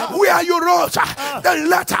where you wrote the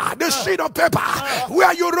letter, the sheet of paper,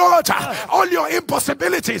 where you wrote all your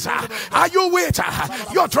impossibilities? Are you with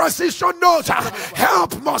your transition note?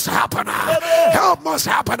 Help must happen. Help must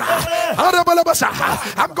happen.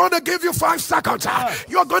 I'm going to give you 5 seconds.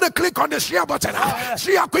 You're going to click on the share button.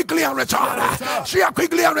 Share quickly and return. Share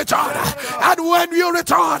quickly and return. And when you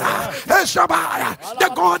return,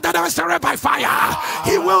 the God that answered by fire,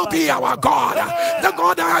 he will be our God. The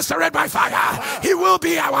God that answered by fire, he will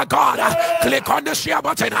be our God. Click on the share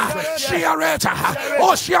button. Share it.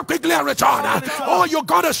 Oh, share quickly and return. Oh, you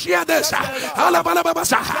got to share this.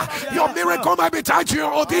 Your miracle might be tied to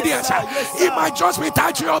your obedience. It might just be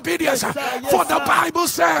tied to your obedience. For the Bible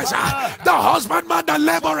says, the husbandman, the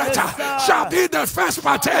laborer, shall be the first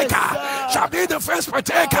partaker. Shall be the first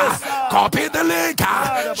partaker. Copy the link.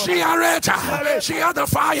 Share it. Share the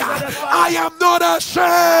fire. I am not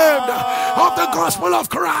ashamed of the gospel of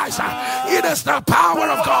Christ. It is the power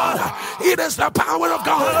of God. It is the power of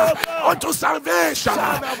God unto salvation.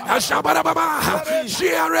 Share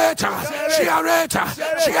it. Share it.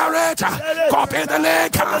 Share it. Copy the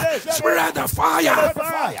link. Spread the fire.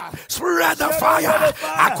 Spread the fire.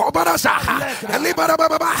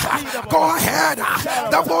 Go ahead.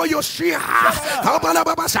 The more you share,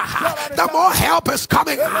 the more help is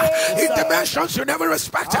coming in dimensions you never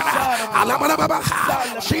expected.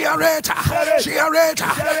 Share it. Share it.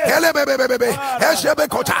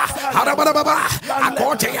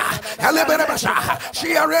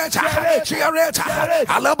 Share it. Share it.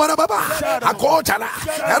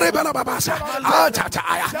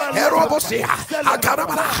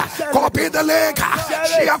 Copy the link.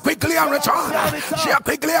 Share quickly and return. Share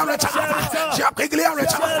quickly and return. Share quickly and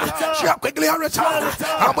return. Share quickly and return.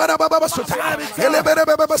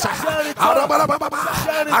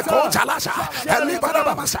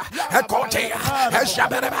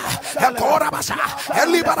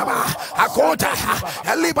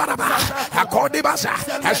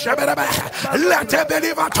 Let a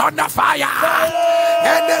believer turn the fire.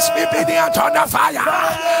 NSPPD turn the fire.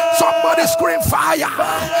 Somebody scream fire.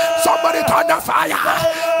 Somebody turn the fire.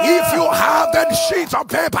 If you have the sheets of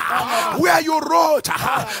paper where you wrote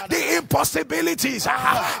the impossibilities,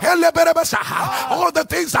 all the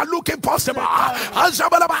things that look impossible,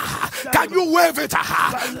 can you wave it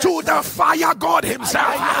to the fire God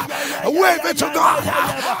himself? Wave it to God.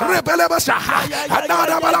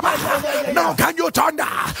 Now can you thunder?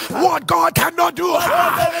 What God cannot do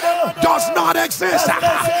does not exist.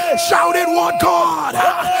 Shout it, what God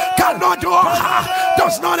cannot do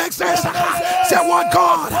does not exist. Say what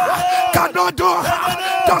God cannot do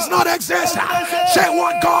does not exist. Say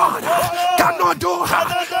what God cannot do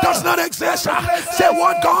does not exist. Say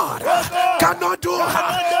what God cannot do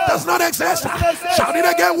does not exist. Shout it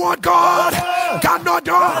again, what God cannot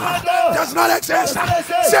do does not exist.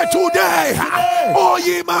 Say today, oh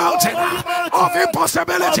ye mountain of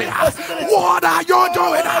impossibility, what are you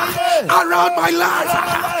doing around my life?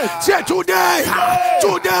 Say today,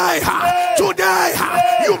 today, today,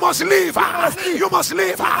 you must leave. You must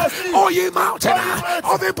leave. Oh ye mountain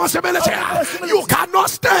of impossibility, you cannot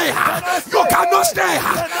stay. You cannot stay.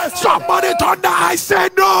 Somebody thunder, I say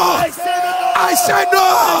no. I say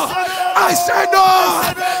no. I say no.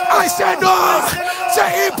 I say no.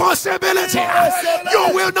 Say impossibility. You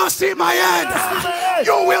will not see my end.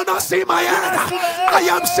 You will not see my end. I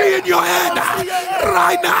am seeing your end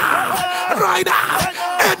right now. Right now.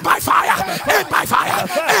 End by fire. End by fire.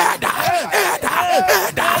 End. End.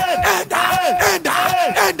 End. End. End.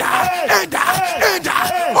 End. End. End.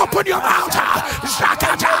 Open your mouth.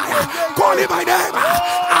 Shakata. Call him by name.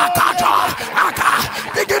 Akata. Aka.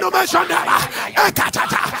 Begin to mention them.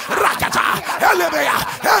 Ekatata. Rakata. Elebea.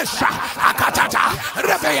 Esha. Akatata.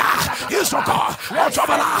 Rebea. Isoko.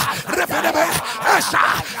 Otobala. Repedebe. Esha.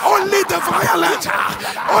 Only the violent.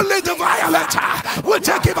 Only the violent will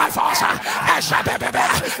take it by force. Esha. Bebe.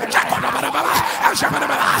 Jacob. Esha.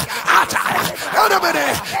 Ataya. Elebede.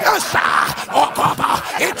 Esha. Okoba.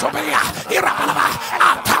 Etobea. Irabala.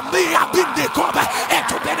 Atamia. Bindikoba.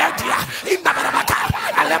 Etobenetia. Indabaka.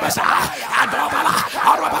 Alebasa. Adobala.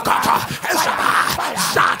 Arabakata. Esha.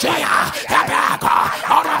 Shatia. Ebeko.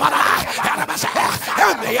 Arabala. Elebasa.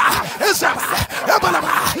 Emia. Esaba.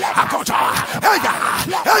 Ebalaba. Akota. Eya.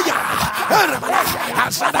 Eya. Erabala.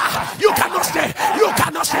 Asada. You cannot stay. You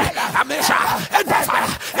cannot stay. Amnesia. End by fire.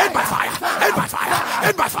 End by fire. End by fire.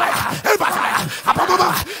 End by fire. End by fire. Ababa.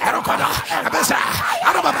 Erokoda. Abesa.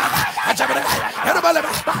 Arababa. Ajabada. Erabala.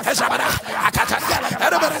 Esabada. Akata.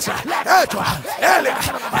 Erabada. Etwa. Elia.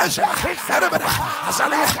 Esha. Erabada.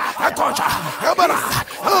 Asali. Akota. Ebala.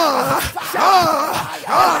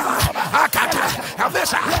 Akata.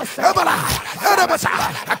 Abesa. Ebala. Erabasa.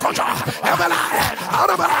 Akota. Ebala.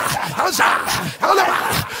 Arabala. Asa. Alaba.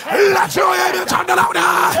 Let your amen turn louder.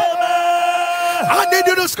 I need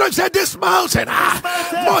you to scream, say this mountain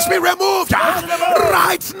must be removed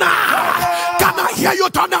right now. Can I hear you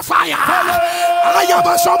turn the fire? I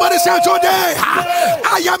am somebody say today,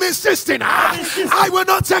 I am insisting. I will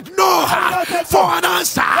not take no for an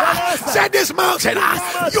answer. Say this mountain,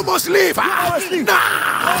 you must leave now.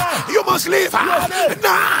 You must leave now.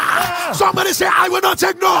 Somebody say, I will not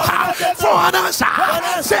take no for an answer.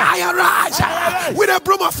 Say, I arise with a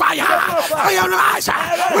broom of fire. I arise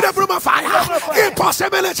with a broom of fire.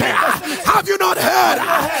 Impossibility. Have you not heard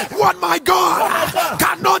what my God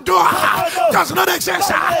cannot do? Does not exist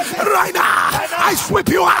right now. I sweep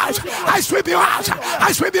you out. I sweep you out.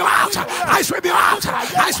 I sweep you out. I sweep you out.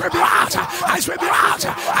 I sweep you out. I sweep you out.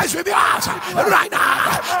 I sweep you out. Right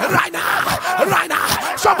now. Right now. Right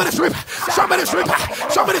now. Somebody sweep. Somebody sweep.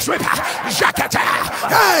 Somebody sweep. Jacket.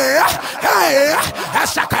 Hey. Hey.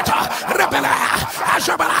 Sakata. Rebella.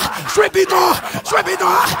 Ashabala. Sweep it all. Sweep it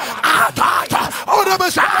all. Oh, the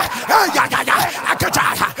Messiah.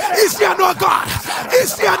 Is there no God?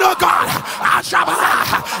 Is there no God?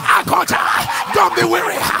 Don't be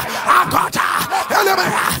weary.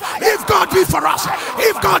 If God be for us,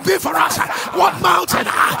 if God be for us, what mountain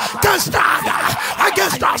can stand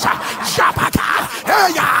against us?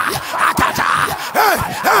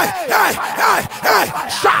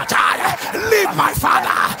 Leave my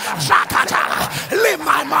father. Leave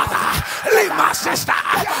my mother. Leave my sister.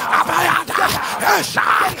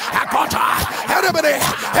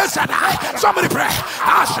 Somebody pray.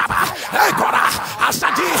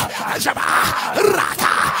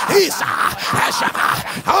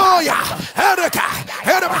 Oh yeah.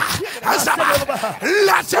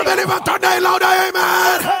 Let's believe it today, Lord.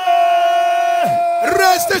 Amen.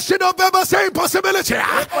 Rest the shit of ever say impossibility.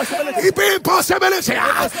 Impossibility.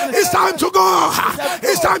 It's time to go.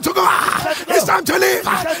 It's time to go. It's time to leave.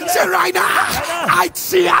 Say right now. I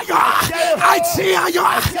see you. I see you.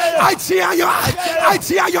 I see you. I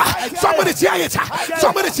see you. Somebody see it.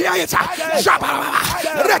 Somebody see it.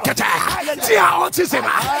 Rekete. Tia autism.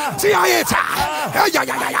 Tia it.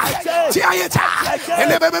 Tia it.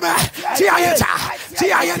 Tia it.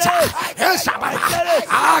 Tia it.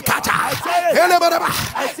 Akata.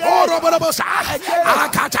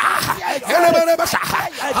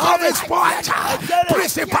 Of his poet,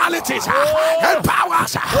 principalities and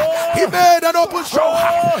powers, he made an open show.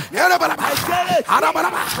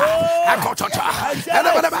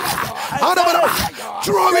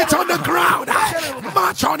 Throw it on the ground,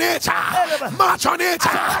 march on it, march on it,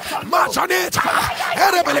 march on it.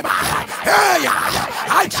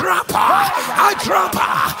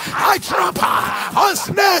 I trample on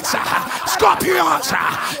snakes, scorpions,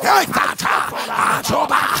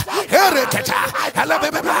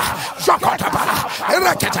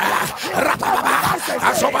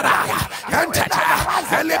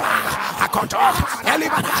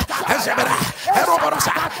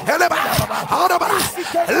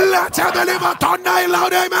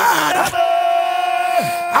 Amen.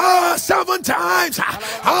 7 times.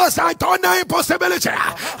 I don't know impossibility.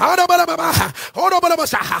 I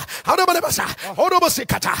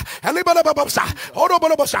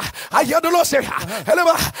hear the Lord say,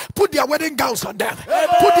 put their wedding gowns on them.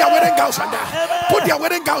 Put their wedding gowns on them. Put their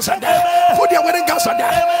wedding gowns on them. Put their wedding gowns on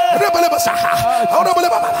them.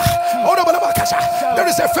 There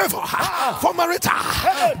is a favor for marital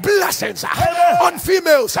blessings on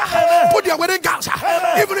females. Put their wedding gowns.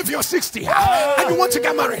 Even if you're 60 and you want to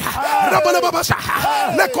get married,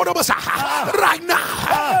 right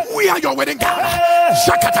now, we are your wedding gown.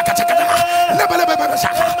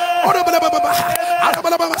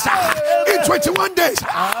 In 21 days,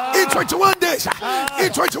 in 21 days,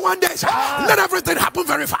 in 21 days, let everything happen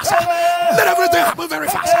very fast. Let everything happen very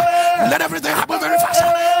fast. Let everything happen very fast.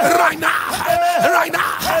 Right now, right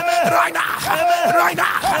now, right now, right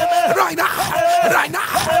now, right now, right now,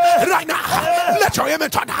 right now. Let your amen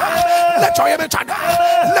turn. Let your amen turn.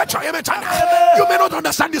 Let your amen turn. You may not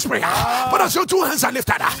understand this prayer, but as your 2 hands are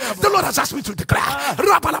lifted, the Lord has asked me to declare,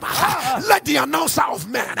 let the announcer of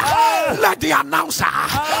men, let the announcer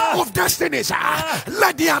of destinies,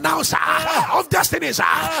 let the announcer of destinies,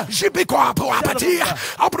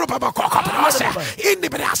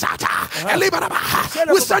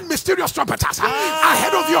 we send mysterious trumpeters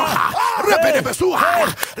ahead of you.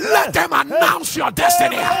 Let them announce your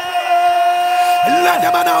destiny. Let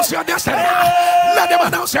them announce your destiny. Let them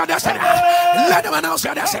announce your destiny. Let them announce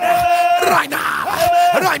your destiny. Right now.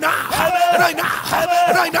 Right now. Right now.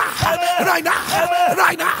 Right now. Right now.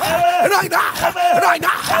 Right now. Right now. Right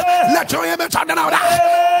now. Let your image turn out.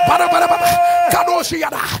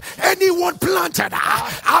 Anyone planted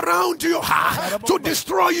around you to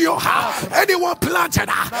destroy you, anyone planted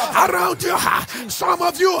around you, some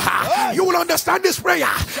of you, you will understand this prayer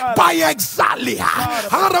by exactly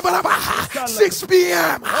 6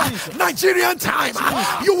 p.m. Nigerian time.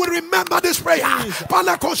 You will remember this prayer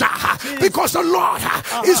because the Lord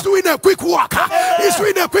is doing a quick walk. He's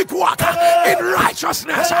doing a quick walk in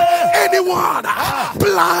righteousness. Anyone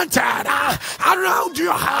planted around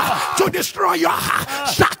you to destroy you,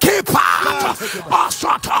 Shakipa,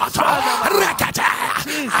 Osototo, Rekete,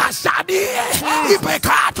 Asadi,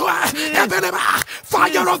 Ibekato,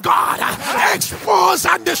 fire of God, expose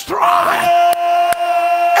and destroy.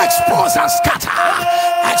 Expose and scatter.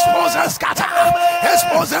 Expose and scatter.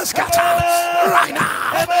 cause and scatter right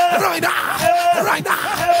now, right now, right now,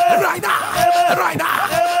 right now, right now,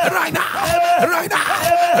 right now, right now,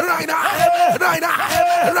 right now, right now,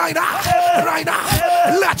 right now, right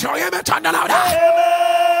now. Let your amen turn louder.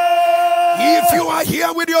 If you are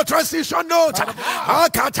here with your transition note,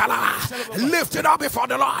 lift it up before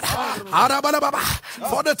the Lord.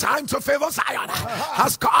 For the time to favor Zion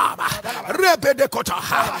has come.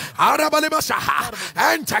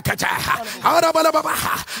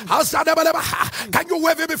 Can you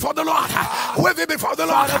wave it before the Lord? Wave it before the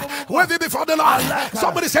Lord. Wave it before the Lord.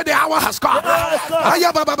 Somebody said the hour has come.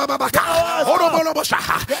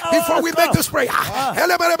 Before we make this prayer,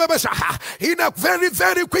 in a very,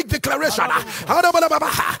 very quick declaration,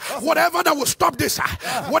 whatever that will stop this,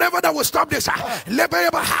 whatever that will stop this,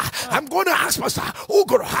 I'm going to ask Pastor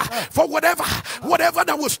Ugoro for whatever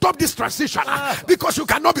that will stop this transition, because you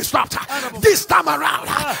cannot be stopped. This time around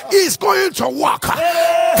is going to work.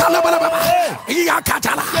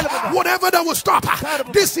 Whatever that will stop,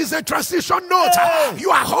 this is a transition note you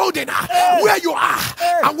are holding where you are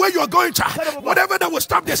and where you are going to. Whatever that will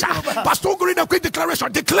stop this, Pastor Ugoro in a quick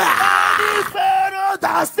declaration, declare.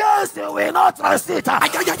 We not transit.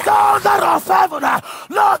 Thunder of heaven,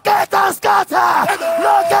 locate us, scatter,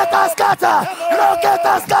 locate us, scatter, locate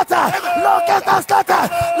us, scatter, locate us, scatter.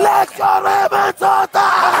 Let your amen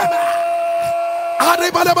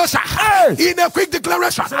in a quick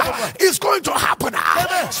declaration, it's going to happen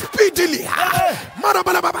speedily.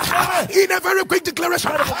 In a very quick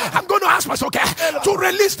declaration, I'm going to ask myself to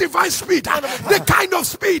release divine speed, the kind of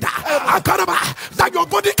speed that your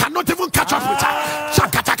body cannot even catch up with.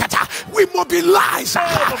 We mobilize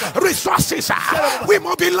resources, we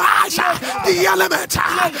mobilize the element,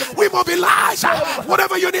 we mobilize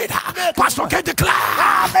whatever you need. Pastor can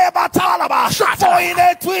declare, for in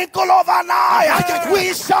a twinkle of an eye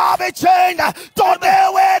we shall be changed. Today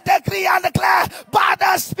we decree and declare by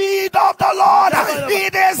the speed of the Lord.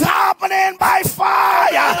 It is happening by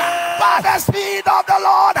fire. By the speed of the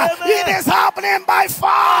Lord, it is happening by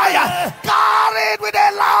fire. Carried with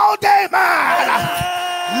a loud amen.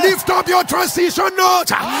 Lift up your transition note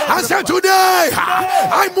and say, today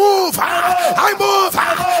I move, I move,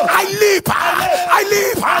 I leap, I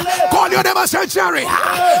leap. Call your neighbor, say Jerry,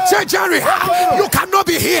 you cannot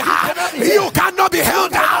be here, you cannot be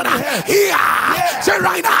held down here. Say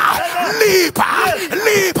right now, leap,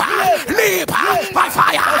 leap, leap, by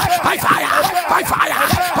fire, by fire, by fire,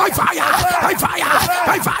 by fire, by fire,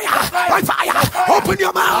 by fire, by fire. Open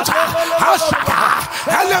your mouth,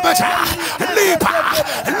 leap,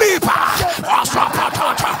 leap,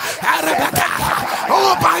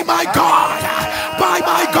 oh, by my God, by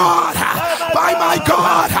my God, by my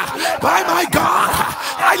God, by my God,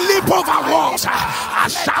 I leap over walls.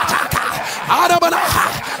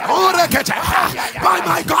 By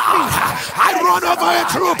my God, I run over a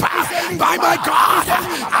troop. By my God,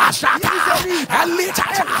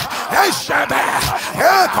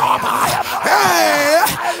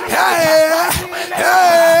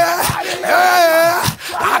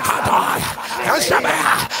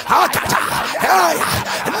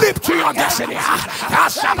 leap to your destiny.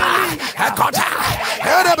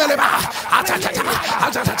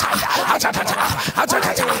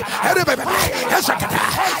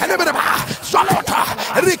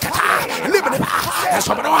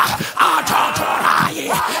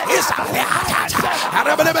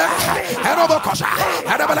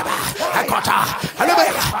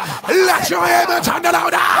 Let your amen turn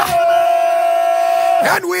louder.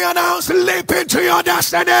 And we announce, leap into your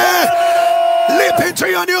destiny. Leap into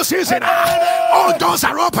your new season. All doors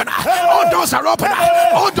are open. All doors are open.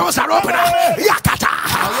 All doors are open. Yakata.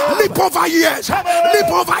 Leap over years. Leap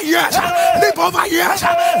over years. Leap over years.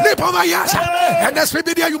 Leap over years. And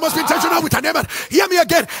NSPPD, you must be intentional with an amen. Hear me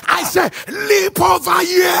again. I say, leap over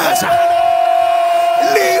years.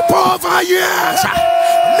 Leap over years.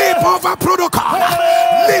 Leap over protocol.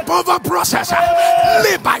 Leap over process.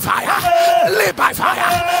 Leap by fire. Leap by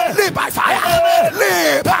fire. Leap by fire.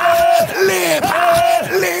 Leap. Leap.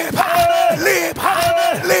 Leap. Leap.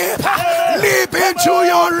 Leap. Leap into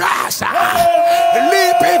your rest.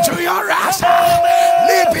 Leap into your rest.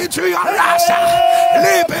 Leap into your rest.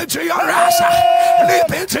 Leap into your rest.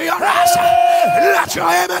 Leap into your rest. Let your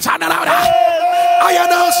amen sound louder. I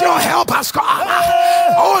announce your help has come.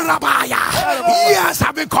 Oh, Rabbiah, years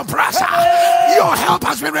have been compressed. Your help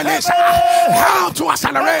has been released. Help to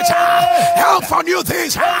accelerate. Help for new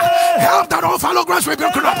things. Help that all follow grace will be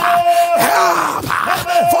broken up. Help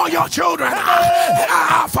for your children.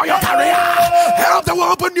 Help for your career. Help that will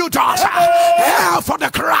open new doors. Help for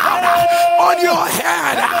the crown on your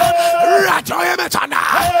head.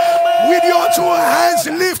 With your two hands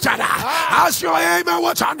lifted as your amen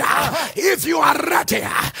was under. If you are ready,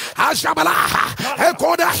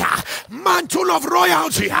 mantle of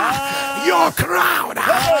royalty, your crown,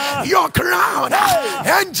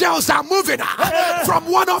 angels are moving from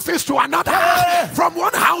one office to another, from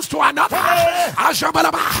one house to another.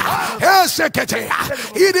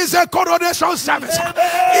 It is a coronation service.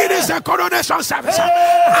 It is a coronation service.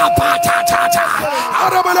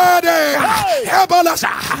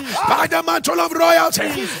 By the mantle of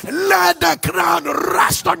royalty, let the crown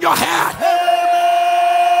rest on your head.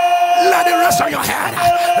 Let it rest on your head.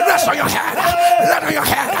 Rest on your head. Rest on your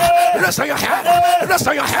head. Rest on your head. Rest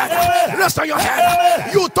on your head. Rest on your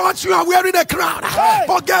head. You thought you are wearing a crown,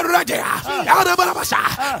 but get ready.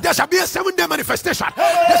 There shall be a 7-day manifestation.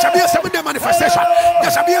 There shall be a 7-day manifestation.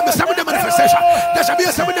 There shall be a 7-day manifestation. There shall be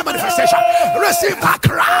a 7-day manifestation. Receive that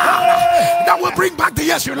crown that will bring back the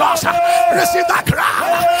years you lost. Receive that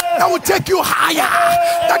crown that will take you higher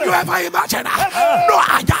than you ever imagined. No,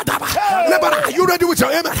 are you ready with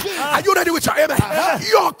your amen? Are you ready with your amen?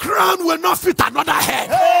 Your crown will not fit another head.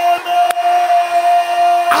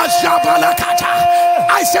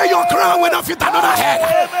 I say your crown will not fit another head.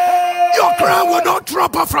 Your crown will not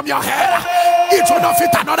drop off from your head. It will not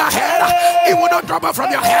fit another head. It will not drop off from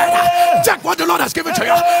your head. Take what the Lord has given to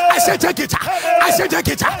you. I say take it. I say take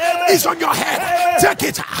it. It's on your head. Take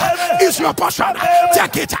it. It's your portion.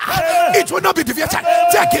 Take it. It will not be deviated.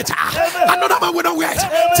 Take it. Another man will not wear it.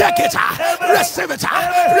 Take it. Receive it.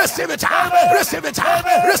 Receive it. Receive it.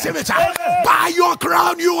 Receive it. By your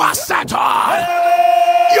crown you are settled.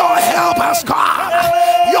 Your help has come.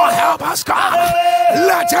 Your help has come.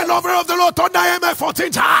 Let the lover of the Lord thunder amen 14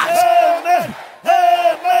 times. Amen.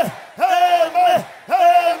 Amen. Amen.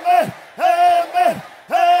 Amen. Amen. Amen.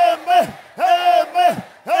 Amen.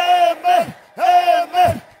 Amen.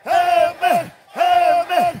 Amen. Amen.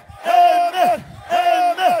 Amen.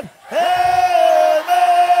 Amen. Amen.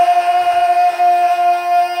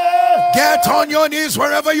 Get on your knees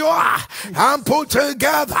wherever you are and put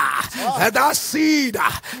together that seed.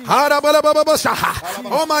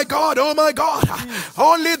 Oh my God, oh my God.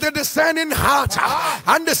 Only the discerning heart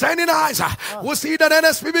and discerning eyes will see that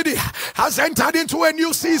NSPPD has entered into a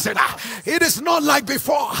new season. It is not like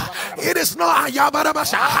before. It is not.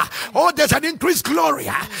 Oh, there's an increased glory.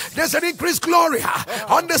 There's an increased glory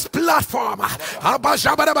on this platform.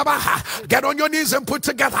 Get on your knees and put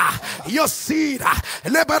together your seed.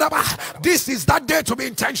 This is that day to be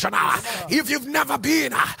intentional. If you've never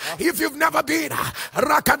been,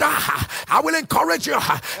 Rakada, I will encourage you.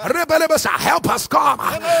 Help us come.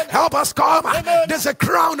 Help us come. There's a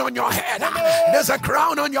crown on your head. There's a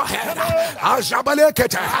crown on your head.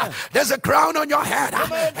 There's a crown on your head.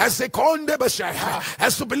 As a conde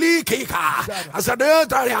as to believe as a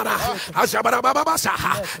Dariana, as a Barababasa,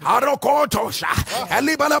 Arokotosha,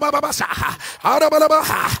 Elibalababasa,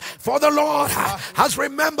 for the Lord has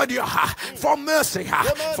remembered you for mercy.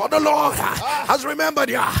 For the Lord has remembered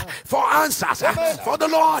you for answers. For the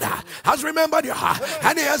Lord has remembered you,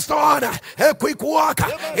 and He has done a quick walk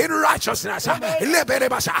in righteousness.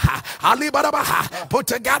 Put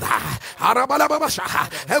together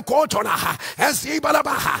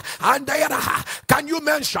can you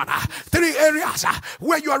mention 3 areas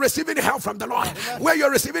where you are receiving help from the Lord? Where you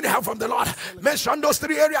are receiving help from the Lord? Mention those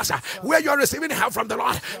 3 areas where you are receiving help from the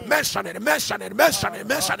Lord. Mention it, mention it, mention it,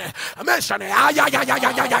 mention it, mention it.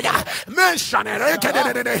 Mention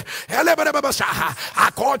it.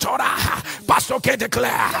 Pastoke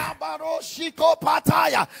declare.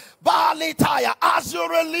 As you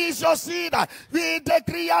release your seed, we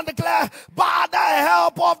decree and declare by the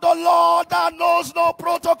help of the Lord that knows no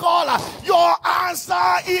protocol, your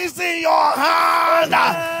answer is in your hand.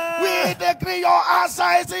 We decree your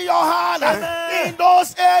answer is in your hand. In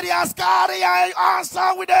those areas, carry an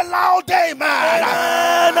answer with a loud amen.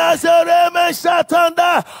 As your amen shut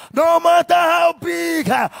under, no matter how big,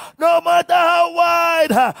 no matter how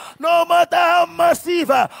wide, no matter how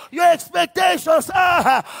massive your expectations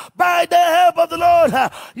are, by the help of the Lord,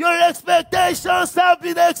 your expectations have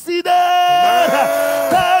been exceeded.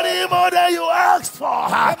 Carry more than you asked for.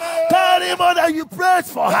 Carry more than you prayed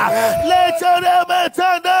for. Let your amen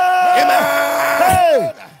thunder.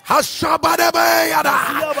 Amen. As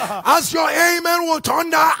your amen will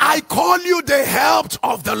thunder, I call you the help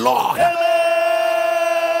of the Lord.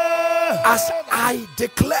 As I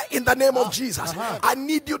declare in the name of Jesus, I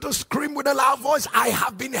need you to scream with a loud voice, I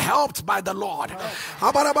have been helped by the Lord.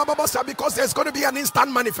 Because there's going to be an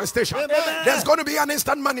instant manifestation. There's going to be an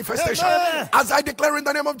instant manifestation. As I declare in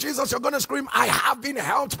the name of Jesus, you're going to scream, I have been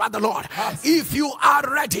helped by the Lord. If you are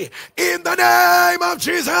ready, in the name of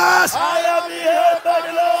Jesus, I have been helped by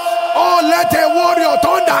the Lord. Oh, Let a warrior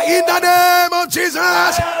thunder in the name of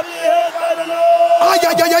Jesus.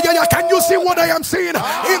 Can you see what I am seeing?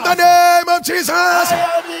 In the name of Jesus.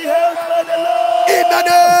 In the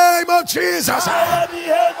name of Jesus.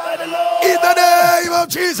 In the name of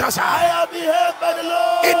Jesus.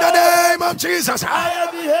 In the name of Jesus.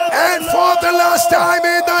 And for the last time,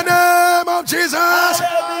 in the name of Jesus.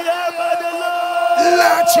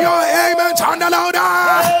 Let your amen turn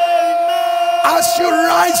louder. As you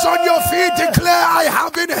rise on your feet, declare, I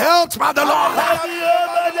have been helped by the Lord.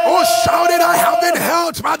 Oh, shout it, I have been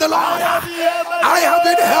helped by the Lord. I have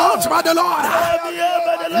been helped by the Lord.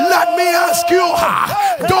 Let me ask you,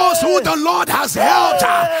 those who the Lord has helped,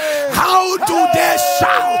 how do they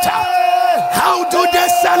shout? How do they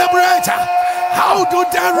celebrate? How do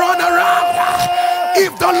they run around?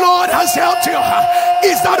 If the Lord has helped you,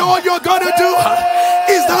 is that all you're gonna do?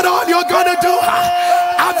 Is that all you're gonna do?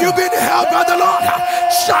 Have you been helped by the Lord?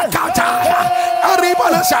 Shakata.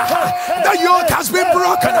 The yoke has been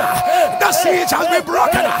broken. The siege has been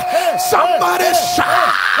broken. Somebody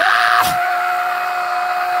shout.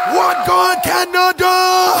 What God cannot do.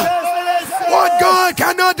 What God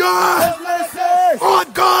cannot do.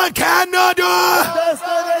 What God cannot do.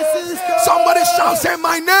 Somebody shout, say,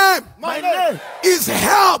 my name is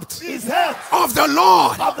helped of the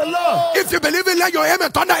Lord. If you believe it, let your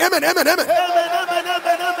amen thunder. Amen, amen, amen.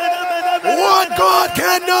 What God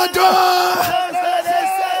cannot do.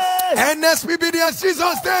 NSPPD,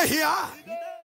 Jesus, stay here.